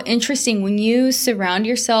so interesting when you surround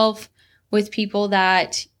yourself with people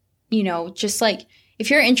that, just like, if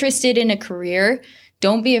you're interested in a career,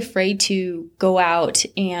 don't be afraid to go out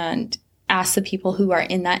and ask the people who are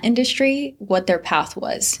in that industry what their path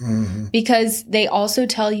was, because they also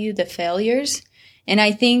tell you the failures. And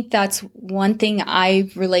I think that's one thing I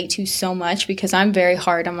relate to so much, because I'm very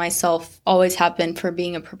hard on myself, always have been, for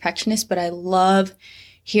being a perfectionist, but I love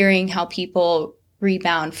hearing how people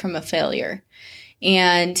rebound from a failure.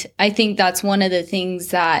 And I think that's one of the things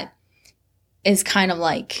that is kind of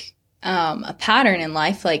like a pattern in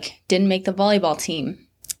life, like didn't make the volleyball team,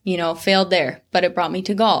 failed there, but it brought me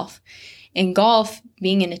to golf. In golf,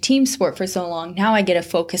 being in a team sport for so long, now I get to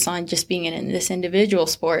focus on just being in this individual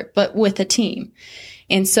sport, but with a team.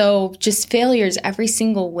 And so just failures every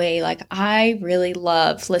single way. Like I really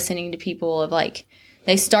love listening to people of like,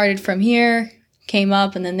 they started from here, came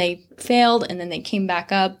up, and then they failed, and then they came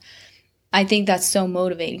back up. I think that's so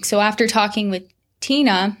motivating. So after talking with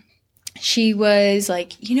Tina, she was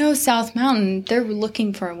like, South Mountain, they're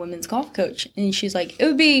looking for a women's golf coach. And she's like, it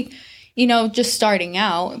would be, just starting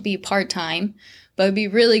out, it'd be part-time, but it'd be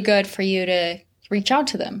really good for you to reach out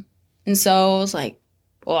to them. And so I was like,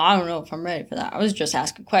 well, I don't know if I'm ready for that. I was just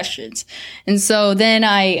asking questions. And so then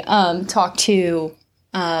I talked to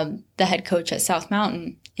the head coach at South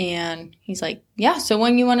Mountain, and he's like, yeah, so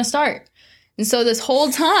when you want to start? And so this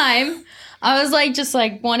whole time I was like, just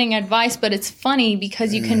like wanting advice, but it's funny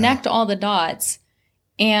because you connect all the dots,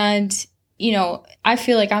 and, I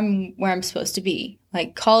feel like I'm where I'm supposed to be.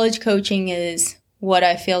 Like college coaching is what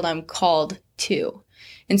I feel I'm called to.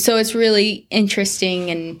 And so it's really interesting,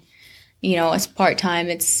 and, it's part-time.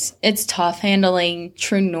 It's tough handling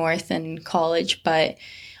Troon North and college, but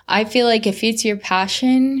I feel like if it's your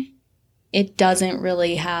passion, it doesn't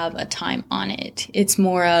really have a time on it. It's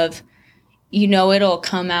more of, it'll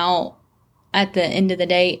come out at the end of the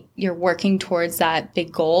day. You're working towards that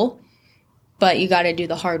big goal, but you got to do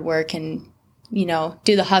the hard work and,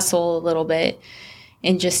 do the hustle a little bit,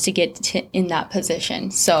 and just to get in that position.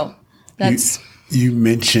 So that's... You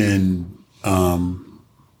mentioned, sort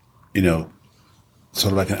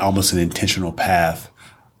of like almost an intentional path,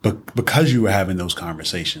 but because you were having those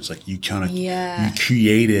conversations, like you kind of, you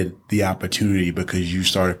created the opportunity because you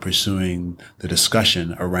started pursuing the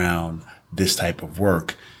discussion around this type of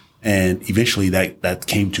work. And eventually that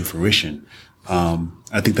came to fruition.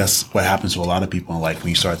 I think that's what happens to a lot of people in life when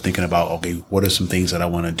you start thinking about, okay, what are some things that I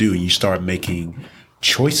want to do? And you start making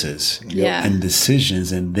choices and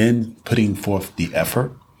decisions, and then putting forth the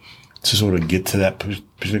effort to sort of get to that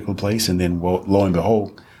particular place. And then, lo and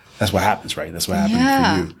behold, that's what happens, right? That's what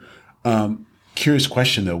happened for you. Curious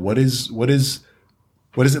question though. What is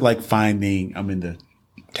it like finding, I'm in the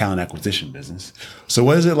talent acquisition business. So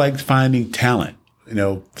what is it like finding talent?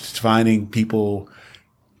 Finding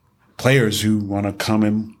players who want to come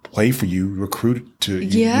and play for you, recruit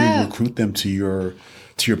them to your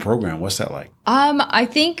program. What's that like? I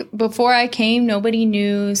think before I came, nobody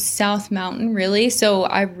knew South Mountain really. So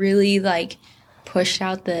I really pushed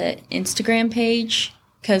out the Instagram page,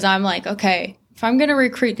 because I'm like, okay, if I'm going to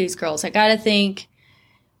recruit these girls, I got to think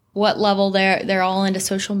what level they're all into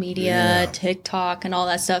social media, TikTok and all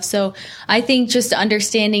that stuff. So I think just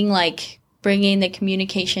understanding bringing the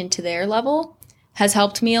communication to their level has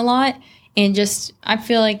helped me a lot. And just, I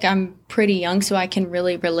feel like I'm pretty young, so I can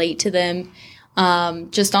really relate to them.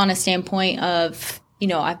 Just on a standpoint of,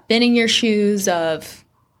 I've been in your shoes of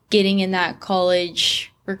getting in that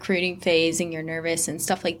college recruiting phase, and you're nervous and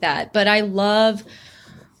stuff like that. But I love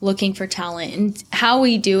looking for talent, and how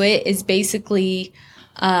we do it is basically,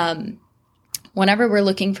 whenever we're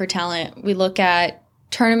looking for talent, we look at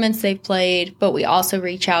tournaments they've played, but we also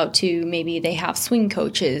reach out to, maybe they have swing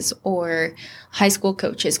coaches or high school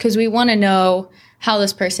coaches, because we want to know how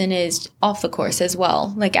this person is off the course as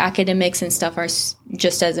well. Like academics and stuff are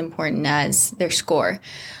just as important as their score.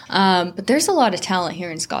 But there's a lot of talent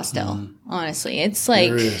here in Scottsdale, honestly. It's like...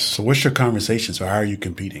 There is. So what's your conversation? So how are you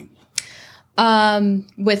competing?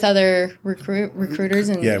 With other recruiters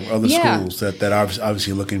and... Yeah, other schools that are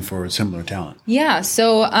obviously looking for similar talent. Yeah,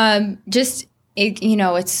 so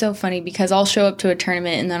it's so funny because I'll show up to a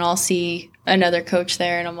tournament and then I'll see another coach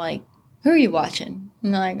there and I'm like, who are you watching?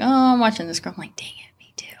 And they're like, oh, I'm watching this girl. I'm like, dang it,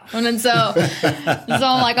 me too. And then so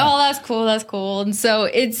I'm like, oh, that's cool. And so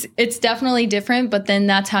it's definitely different, but then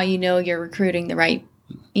that's how you're recruiting the right,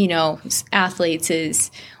 athletes,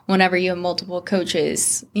 is whenever you have multiple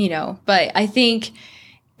coaches, But I think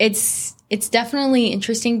it's definitely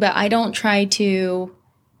interesting, but I don't try to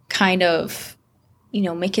kind of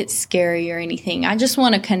make it scary or anything. I just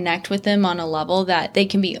want to connect with them on a level that they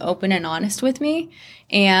can be open and honest with me,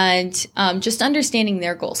 and just understanding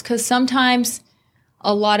their goals. Because sometimes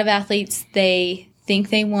a lot of athletes, they think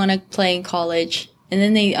they want to play in college, and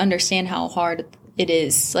then they understand how hard it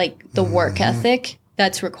is, like the work ethic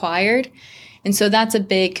that's required. And so that's a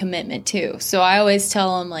big commitment too. So I always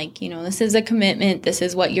tell them, this is a commitment. This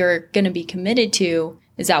is what you're going to be committed to.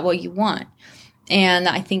 Is that what you want? And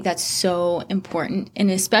I think that's so important.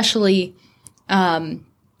 And especially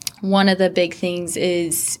one of the big things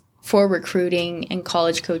is for recruiting and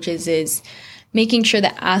college coaches is making sure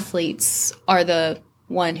that athletes are the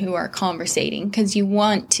one who are conversating, because you're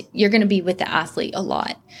going to be with the athlete a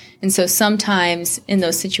lot. And so sometimes in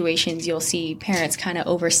those situations, you'll see parents kind of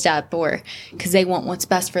overstep, or because they want what's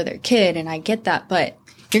best for their kid. And I get that, but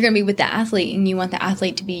you're going to be with the athlete, and you want the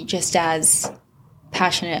athlete to be just as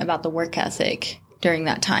passionate about the work ethic during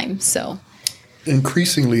that time. So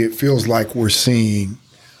increasingly, it feels like we're seeing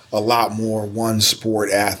a lot more one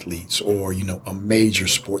sport athletes, or, a major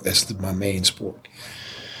sport. That's my main sport.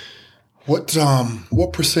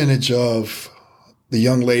 What percentage of the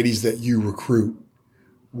young ladies that you recruit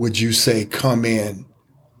would you say come in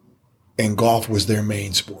and golf was their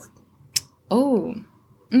main sport? Oh,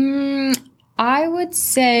 I would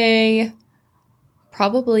say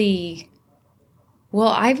probably,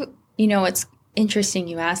 it's interesting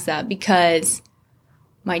you asked that, because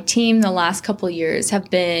my team the last couple of years have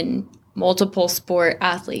been multiple sport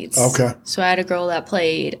athletes. Okay. So I had a girl that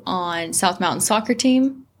played on South Mountain soccer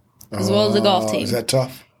team as well as the golf team. Is that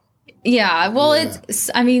tough? Yeah. Well,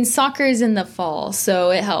 soccer is in the fall,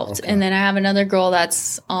 so it helped. Okay. And then I have another girl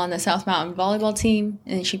that's on the South Mountain volleyball team,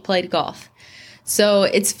 and she played golf. So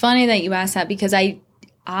it's funny that you asked that, because I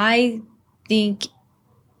think,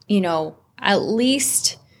 at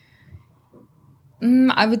least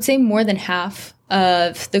I would say more than half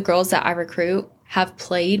of the girls that I recruit have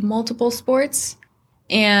played multiple sports,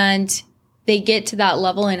 and they get to that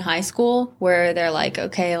level in high school where they're like,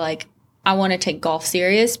 okay, like I want to take golf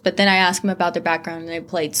serious, but then I ask them about their background and they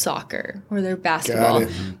played soccer or their basketball,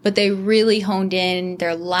 but they really honed in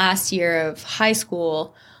their last year of high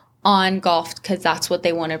school on golf because that's what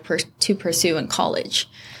they wanted to pursue in college.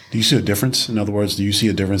 Do you see a difference? In other words, do you see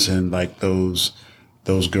a difference in like those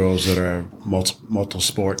girls that are multiple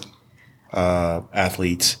sport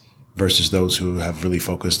athletes versus those who have really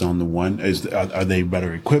focused on the one? Are they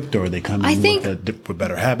better equipped, or are they coming with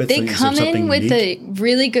better habits? They come in with a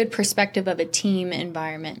really good perspective of a team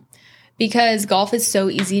environment, because golf is so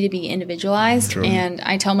easy to be individualized. True. And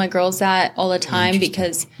I tell my girls that all the time,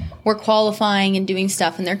 because we're qualifying and doing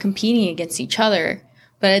stuff and they're competing against each other.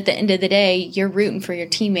 But at the end of the day, you're rooting for your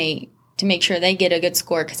teammate to make sure they get a good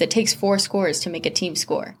score, because it takes 4 scores to make a team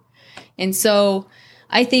score. And so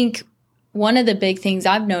I think one of the big things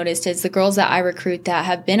I've noticed is the girls that I recruit that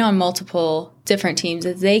have been on multiple different teams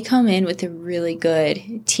is they come in with a really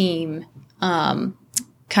good team kind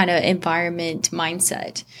of environment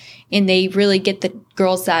mindset. And they really get the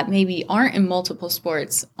girls that maybe aren't in multiple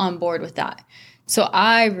sports on board with that. So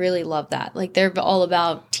I really love that. Like, they're all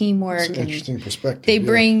about teamwork. That's an interesting perspective. They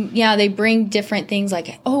bring different things,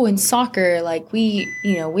 like, in soccer, like we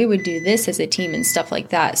would do this as a team and stuff like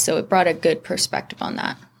that. So it brought a good perspective on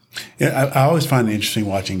that. Yeah, I always find it interesting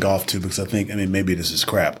watching golf too, because maybe this is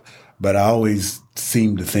crap, but I always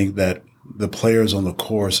seem to think that the players on the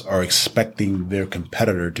course are expecting their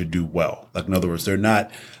competitor to do well. Like, in other words, they're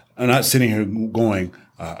not sitting here going,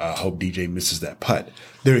 I hope DJ misses that putt.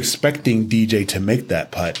 They're expecting DJ to make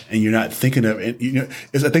that putt, and you're not thinking of it.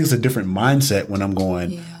 I think it's a different mindset when I'm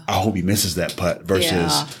going, I hope he misses that putt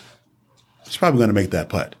versus he's probably going to make that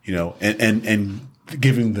putt, and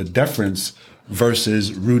giving the deference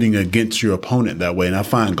versus rooting against your opponent that way. And I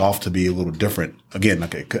find golf to be a little different. Again,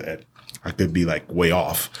 I could be like way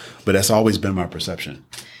off, but that's always been my perception.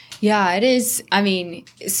 Yeah, it is.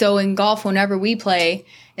 So in golf, whenever we play,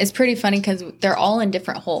 it's pretty funny because they're all in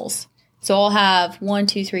different holes. So I'll have 1,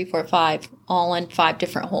 2, 3, 4, 5, all in 5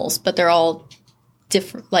 different holes, but they're all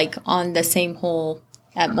different, like on the same hole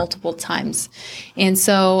at multiple times. And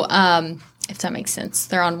so, if that makes sense,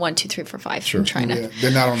 they're on 1, 2, 3, 4, 5. Sure. I'm trying to. Yeah,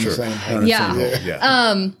 they're not on the same hole.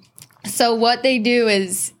 Yeah. So what they do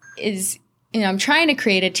is I'm trying to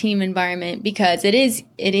create a team environment, because it is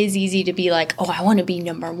easy to be like, I want to be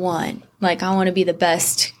number 1. Like, I want to be the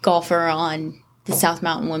best golfer on the South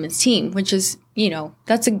Mountain women's team, which is,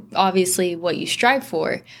 that's obviously what you strive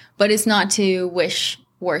for, but it's not to wish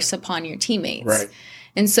worse upon your teammates. Right.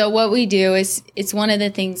 And so what we do is, it's one of the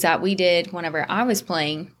things that we did whenever I was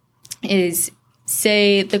playing is,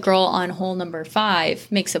 say the girl on hole number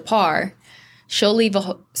 5 makes a par, she'll leave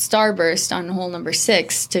a starburst on hole number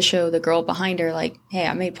 6 to show the girl behind her, like, hey,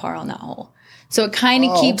 I made par on that hole. So it kind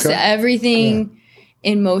of keeps everything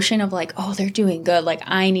in motion of like, they're doing good. Like,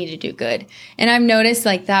 I need to do good. And I've noticed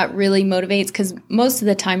like that really motivates, because most of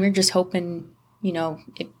the time you're just hoping,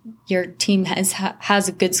 if your team has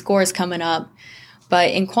a good scores coming up.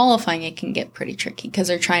 But in qualifying, it can get pretty tricky because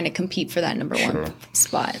they're trying to compete for that number 1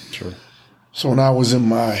 spot. Sure. So when I was in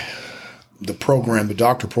the program, the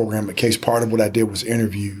doctor program at Case, part of what I did was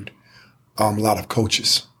interviewed a lot of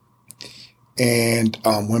coaches. and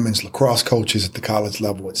women's lacrosse coaches at the college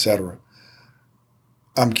level, et cetera.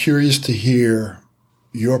 I'm curious to hear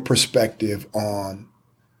your perspective on,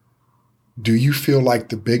 do you feel like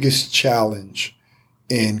the biggest challenge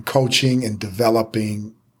in coaching and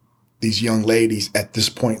developing these young ladies at this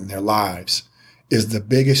point in their lives is the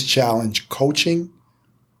biggest challenge coaching,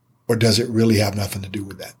 or does it really have nothing to do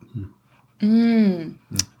with that?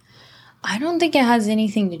 I don't think it has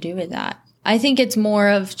anything to do with that. I think it's more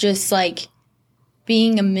of just like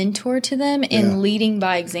being a mentor to them and leading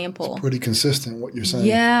by example. It's pretty consistent what you're saying.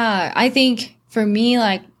 Yeah. I think for me,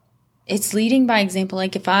 like, it's leading by example.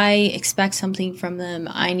 Like, if I expect something from them,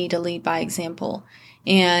 I need to lead by example.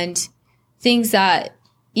 And things that,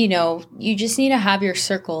 you know, you just need to have your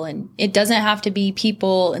circle, and it doesn't have to be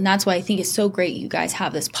people. And that's why I think it's so great you guys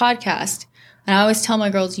have this podcast. And I always tell my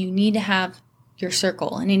girls, you need to have your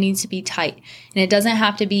circle, and it needs to be tight. And it doesn't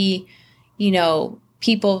have to be, you know,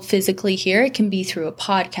 people physically here. It can be through a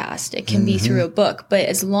podcast. It can be through a book. But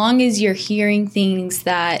as long as you're hearing things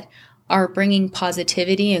that are bringing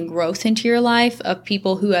positivity and growth into your life of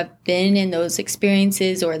people who have been in those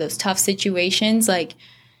experiences or those tough situations, like,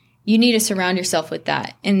 you need to surround yourself with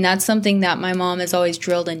that. And that's something that my mom has always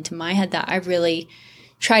drilled into my head that I really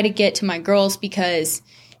try to get to my girls, because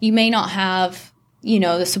you may not have, you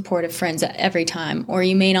know, the supportive friends at every time, or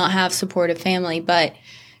you may not have supportive family, but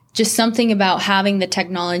just something about having the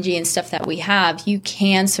technology and stuff that we have, you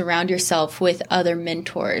can surround yourself with other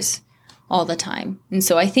mentors all the time. And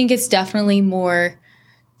so I think it's definitely more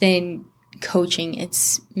than coaching.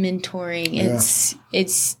 It's mentoring. Yeah.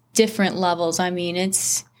 It's different levels. I mean,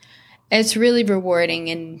 it's really rewarding.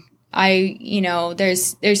 And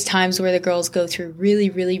there's times where the girls go through really,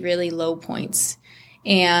 really, really low points,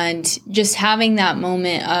 and just having that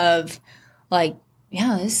moment of like,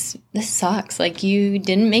 yeah, this sucks. Like, you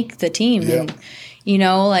didn't make the team. Yeah. And, you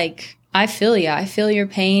know, like, I feel you. I feel your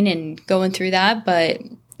pain and going through that, but,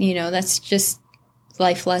 you know, that's just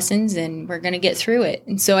life lessons, and we're going to get through it.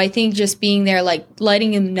 And so I think just being there, like,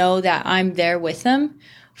 letting them know that I'm there with them,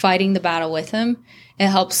 fighting the battle with them, it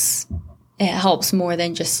helps more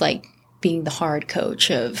than just like being the hard coach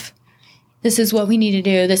of, this is what we need to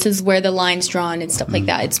do, this is where the line's drawn and stuff like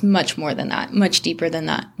that. It's much more than that, much deeper than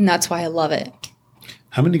that. And that's why I love it.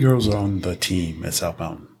 How many girls are on the team at South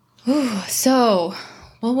Mountain? So,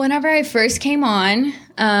 well, whenever I first came on,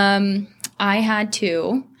 I had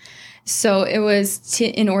 2. So it was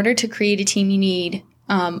in order to create a team, you need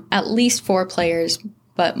at least 4 players,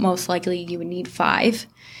 but most likely you would need 5,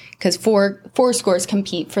 because four scores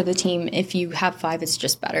compete for the team. If you have 5, it's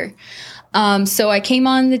just better. So I came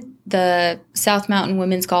on the South Mountain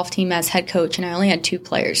women's golf team as head coach, and I only had 2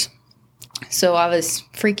 players. So I was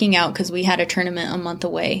freaking out because we had a tournament a month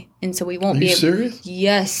away, and so we won't be able. Are you serious?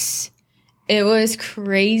 Yes, it was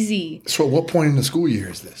crazy. So at what point in the school year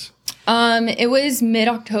is this? It was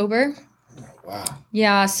mid-October. Wow.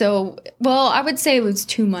 Yeah, so, well, I would say it was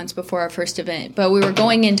 2 months before our first event, but we were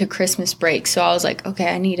going into Christmas break, so I was like,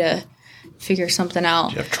 okay, I need to figure something out.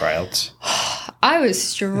 Do you have tryouts? I was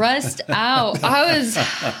stressed out. I was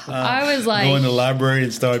like, go in the library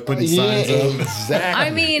and start putting signs up. Exactly. I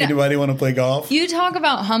mean, anybody want to play golf? You talk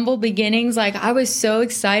about humble beginnings. Like, I was so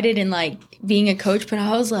excited and like being a coach, but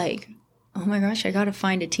I was like, oh my gosh, I got to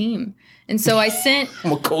find a team. And so I sent.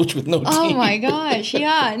 I'm a coach with no team. Oh my gosh,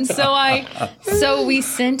 yeah. And so we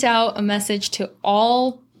sent out a message to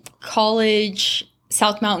all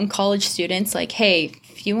South Mountain college students, like, hey,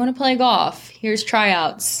 if you want to play golf, here's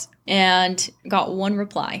tryouts. And got 1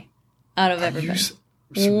 reply out of everybody.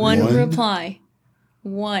 One reply.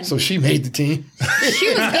 1. So she made the team. She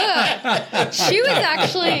was good. She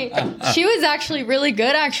was actually really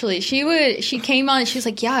good. Actually, she came on. She was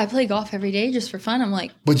like, "Yeah, I play golf every day just for fun." I'm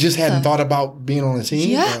like, but just hadn't thought about being on a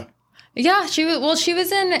team. Yeah, yeah. She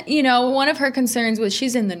was in. You know, one of her concerns was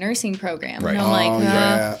she's in the nursing program. Right. And I'm like,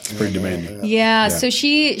 yeah, it's pretty demanding. Yeah. So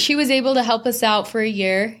she was able to help us out for a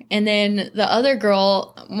year, and then the other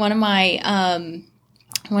girl, one of my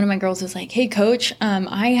girls was like, hey, coach,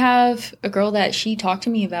 I have a girl that she talked to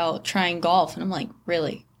me about trying golf. And I'm like,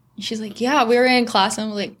 really? And she's like, yeah, we were in class. And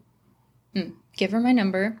I'm like, give her my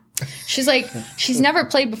number. She's like, she's never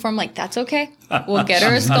played before. I'm like, that's okay. We'll get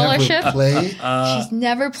her a scholarship. She's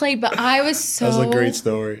never played, but I was so That's a great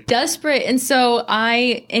story. Desperate. And so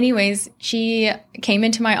she came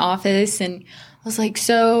into my office and I was like,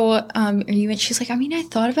 so are you in? She's like, I mean, I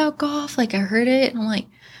thought about golf. Like, I heard it. And I'm like,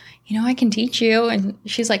 you know, I can teach you. And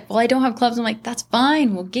she's like, well, I don't have clubs. I'm like, that's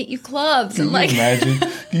fine. We'll get you clubs. Can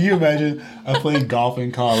you imagine? I played golf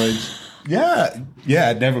in college. Yeah,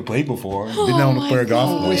 I'd never played before. Didn't know how to play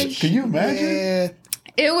golf. Can you imagine?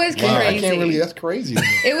 It was Wow, I crazy. can't really. That's crazy.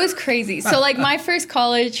 It was crazy. So like my first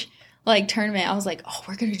college like tournament, I was like, oh,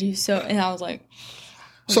 we're gonna do so, and I was like,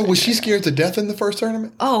 So was she scared to death in the first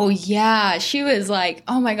tournament? oh yeah, she was like,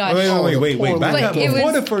 oh my gosh. Wait. Back But up. it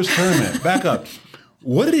Before was- the first tournament, back up.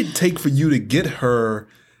 What did it take for you to get her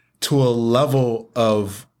to a level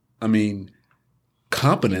of,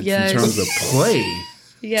 competence Yes. in terms of play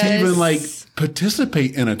Yes. to even like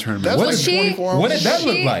participate in a tournament? That's What like did- 24 hours. what did that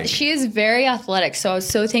look like? She is very athletic, so I was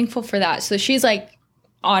so thankful for that. So she's like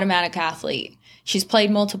automatic athlete. She's played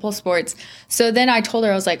multiple sports. So then I told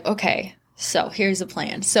her, I was like, okay, so here's the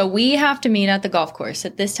plan. So we have to meet at the golf course.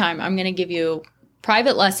 At this time, I'm going to give you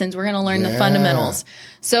private lessons. We're going to learn the fundamentals.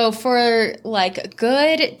 So for like a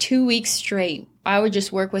good 2 weeks straight, I would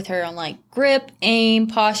just work with her on like grip, aim,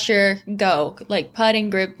 posture, go. Like putting,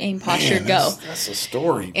 grip, aim, posture, go. That's a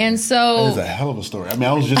story. And That so is a hell of a story.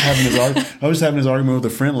 I was just having this argument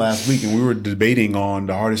with a friend last week, and we were debating on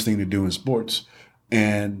the hardest thing to do in sports.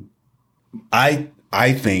 And I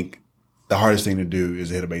think the hardest thing to do is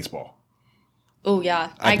hit a baseball. oh yeah,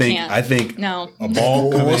 I can't. I think No. a ball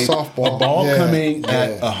Or coming, softball. a ball Yeah. coming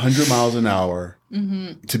at 100 miles an hour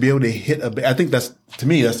to be able to hit I think that's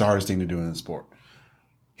the hardest thing to do in the sport.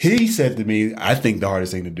 He said to me, I think the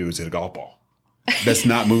hardest thing to do is hit a golf ball that's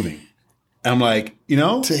not moving. And I'm like,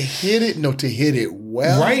 To hit it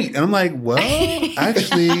well. right. And I'm like, well,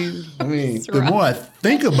 actually, the more I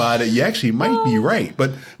think about it, you actually might be right.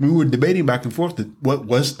 But we were debating back and forth what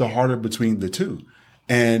was the harder between the two.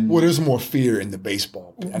 And Well, there's more fear in the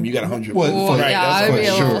baseball. You got 100. well, right, yeah, that's I'd for be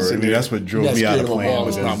a sure. little- That's what drove You're not me out scared of of a playing. ball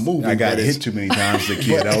that's because not moving, I got but hit it's- too many times as a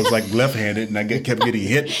kid. I was like left-handed, and I kept getting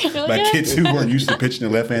hit by kids who weren't used to pitching to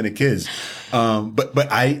left-handed kids.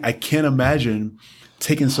 But I can't imagine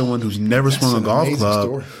taking someone who's never swung a an golf amazing club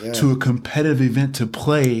story. Yeah. to a competitive event to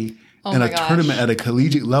play in my a gosh. tournament at a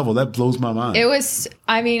collegiate level. That blows my mind. It was,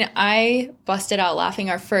 I busted out laughing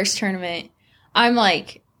our first tournament. I'm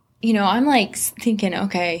like thinking,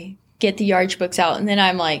 okay, get the yardage books out. And then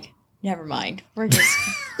I'm like, never mind. We're just,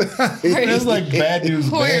 It's like bad news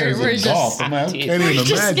bears we're in just- golf. I can't even we're imagine.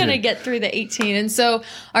 just going to get through the 18. And so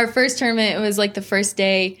our first tournament, it was like the first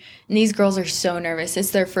day. And these girls are so nervous.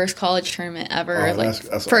 It's their first college tournament ever. Oh, like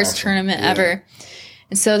that's first awesome. tournament Yeah. ever.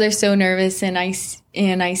 And so they're so nervous. And I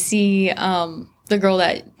see the girl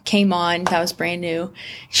that came on that was brand new.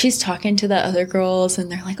 She's talking to the other girls,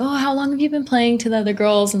 and they're like, "Oh, how long have you been playing?" To the other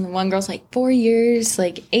girls, and the one girl's like 4 years,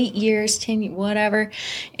 like 8 years, 10 years, whatever.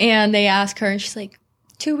 And they ask her, and she's like,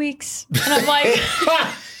 2 weeks. And I'm like,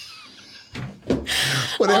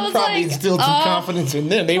 Well, I they're was probably like, still too confident in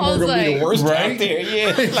them. They I were was going to be the like- worst Right? out there.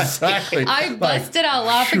 Yeah. Exactly. I busted out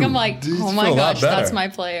laughing. I'm like, shoot, oh my feel a lot gosh, that's better. my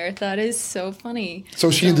player. That is so funny.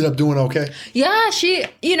 So she ended up doing okay. Yeah,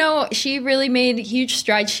 she really made huge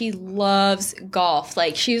strides. She loves golf.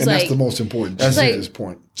 Like she was And like, that's the most important That's thing like- at this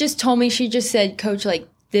point. just told me, she just said, Coach, like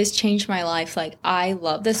this changed my life. Like I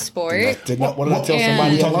love this sport. What did I tell And-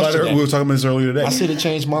 somebody We at lunch today? were talking about this earlier today. I said it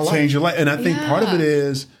changed my life. Change your life. And I think part of it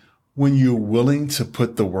is when you're willing to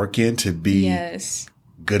put the work in to be Yes.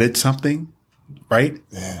 good at something, right?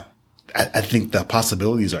 Yeah. I think the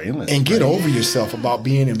possibilities are endless. And get right? over yourself about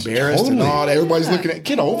being embarrassed and Totally. all that. Everybody's looking at.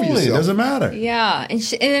 Get over Totally, it yourself. doesn't matter. Yeah, and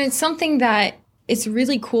it's something that it's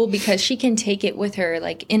really cool because she can take it with her,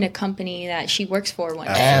 like in a company that she works for one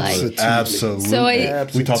day. Like, Absolutely. So I-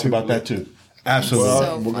 We talked about that too. Absolutely. Well,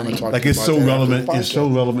 So we're going funny. to talk Like it's about so that after the relevant. It's so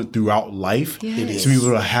podcast. relevant throughout life Yes. to be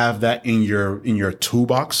able to have that in your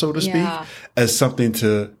toolbox, so to speak, Yeah. as something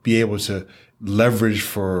to be able to leverage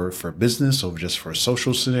for business or just for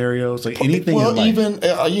social scenarios, like anything. Well, in life. even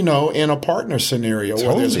in a partner scenario, whether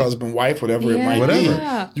it's Totally. husband, wife, whatever it Yeah. might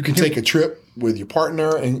Whatever. be, you can take a trip with your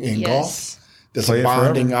partner in Yes. golf. There's Play a it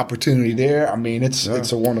bonding forever. opportunity there. I mean, it's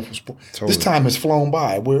a wonderful sport. Totally. This time has flown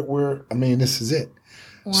by. This is it.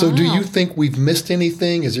 So, do you think we've missed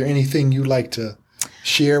anything? Is there anything you'd like to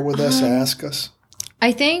share with us? Ask us.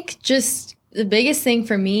 I think just the biggest thing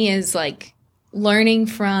for me is like learning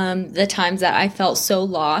from the times that I felt so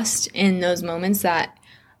lost in those moments that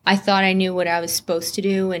I thought I knew what I was supposed to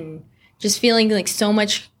do, and just feeling like so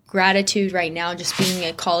much gratitude right now just being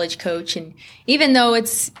a college coach. And even though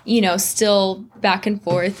it's, still back and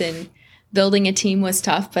forth and building a team was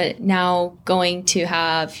tough, but now going to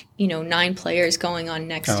have, 9 players going on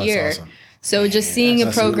next Oh, that's year. awesome. So just seeing a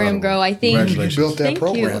that's program incredible. grow, I think. Congratulations. You built that Thank you.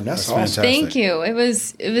 program. That's awesome. fantastic. Thank you.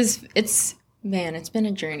 It's been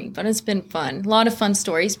a journey, but it's been fun. A lot of fun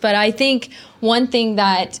stories. But I think one thing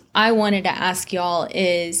that I wanted to ask y'all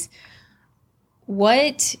is,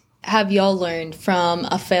 what have y'all learned from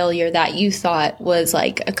a failure that you thought was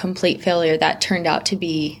like a complete failure that turned out to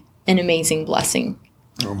be an amazing blessing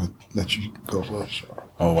I'm going to let you go first.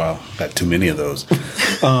 Oh, wow. Got too many of those.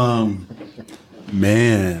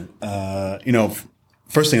 Man,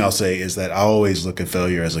 first thing I'll say is that I always look at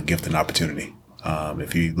failure as a gift and opportunity.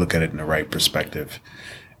 If you look at it in the right perspective.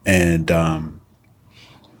 And, I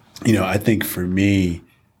think for me,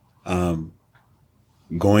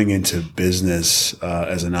 going into business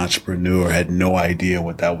as an entrepreneur, had no idea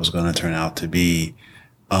what that was going to turn out to be.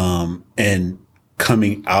 And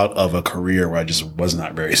coming out of a career where I just was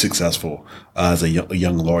not very successful as a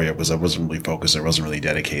young lawyer, because I wasn't really focused, I wasn't really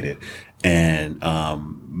dedicated, and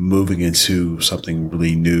moving into something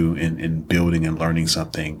really new and building and learning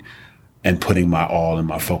something and putting my all and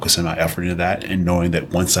my focus and my effort into that, and knowing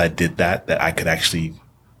that once I did that I could actually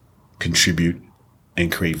contribute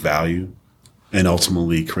and create value and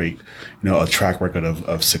ultimately create, a track record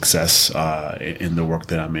of success in the work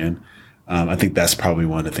that I'm in. I think that's probably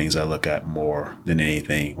one of the things I look at more than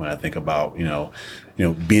anything when I think about,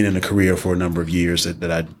 being in a career for a number of years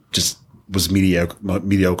that I just was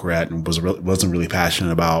mediocre at and wasn't really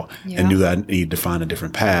passionate about, and knew that I needed to find a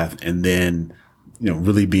different path. And then,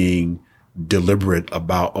 really being deliberate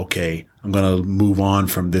about, okay, I'm going to move on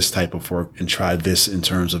from this type of work and try this in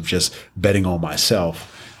terms of just betting on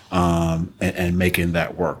myself, and making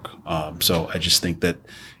that work. So I just think that,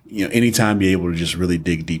 anytime you're able to just really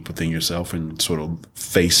dig deep within yourself and sort of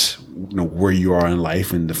face, where you are in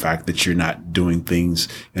life and the fact that you're not doing things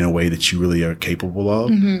in a way that you really are capable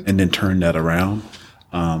of, and then turn that around,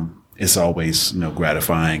 it's always,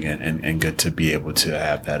 gratifying and good to be able to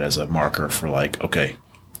have that as a marker for like, okay,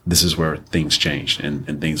 this is where things changed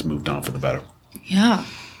and things moved on for the better. Yeah.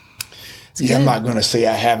 I'm not going to say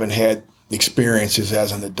I haven't had experiences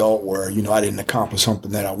as an adult where, I didn't accomplish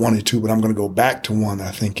something that I wanted to, but I'm going to go back to one that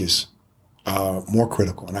I think is more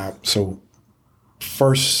critical. So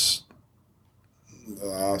first,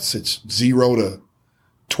 since 0 to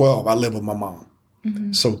 12, I lived with my mom.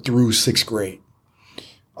 Mm-hmm. So through 6th grade,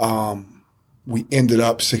 we ended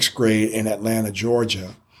up 6th grade in Atlanta,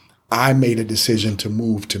 Georgia. I made a decision to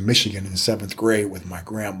move to Michigan in 7th grade with my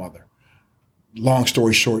grandmother. Long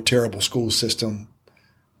story short, terrible school system.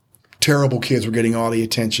 Terrible kids were getting all the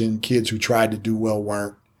attention. Kids who tried to do well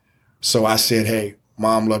weren't. So I said, hey,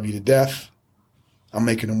 Mom, love you to death. I'm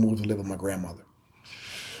making a move to live with my grandmother.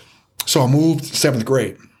 So I moved 7th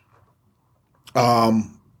grade.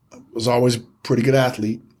 Was always a pretty good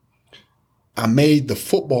athlete. I made the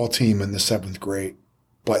football team in the 7th grade,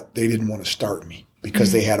 but they didn't want to start me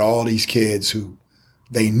because they had all these kids who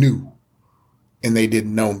they knew and they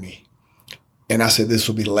didn't know me. And I said, this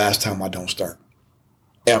will be the last time I don't start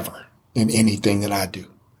ever in anything that I do.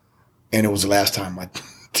 And it was the last time I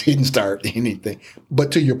didn't start anything.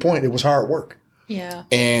 But to your point, it was hard work. Yeah.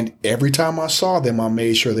 And every time I saw them, I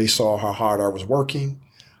made sure they saw how hard I was working.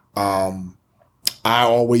 I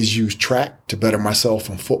always used track to better myself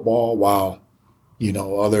in football while,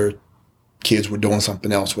 other kids were doing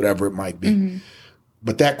something else, whatever it might be. Mm-hmm.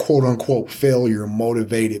 But that quote unquote failure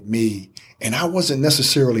motivated me. And I wasn't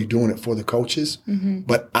necessarily doing it for the coaches,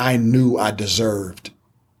 but I knew I deserved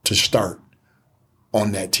to start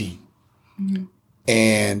on that team. Mm-hmm.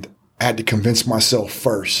 And I had to convince myself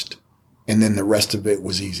first, and then the rest of it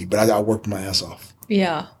was easy. But I worked my ass off.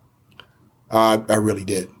 Yeah. I really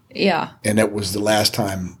did. Yeah. And that was the last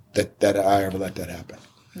time that I ever let that happen.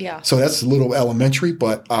 Yeah. So that's a little elementary,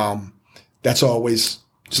 but that's always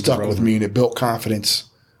stuck with me, and it built confidence,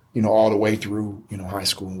 all the way through, high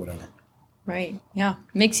school and whatever. Right. Yeah.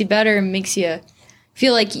 Makes you better and makes you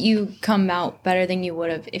feel like you come out better than you would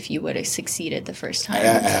have if you would have succeeded the first time.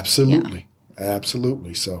 Absolutely. Yeah.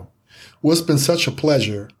 Absolutely. So, well, it's been such a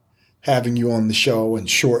pleasure having you on the show in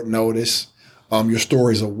short notice. Your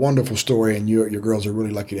story is a wonderful story, and your girls are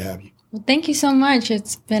really lucky to have you. Well, thank you so much.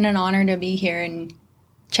 It's been an honor to be here and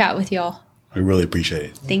chat with y'all. We really appreciate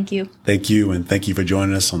it. Thank you. Thank you, and thank you for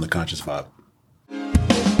joining us on The Conscious Vibe.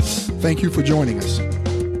 Thank you for joining us.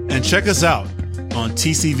 And check us out on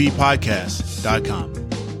TCVPodcast.com.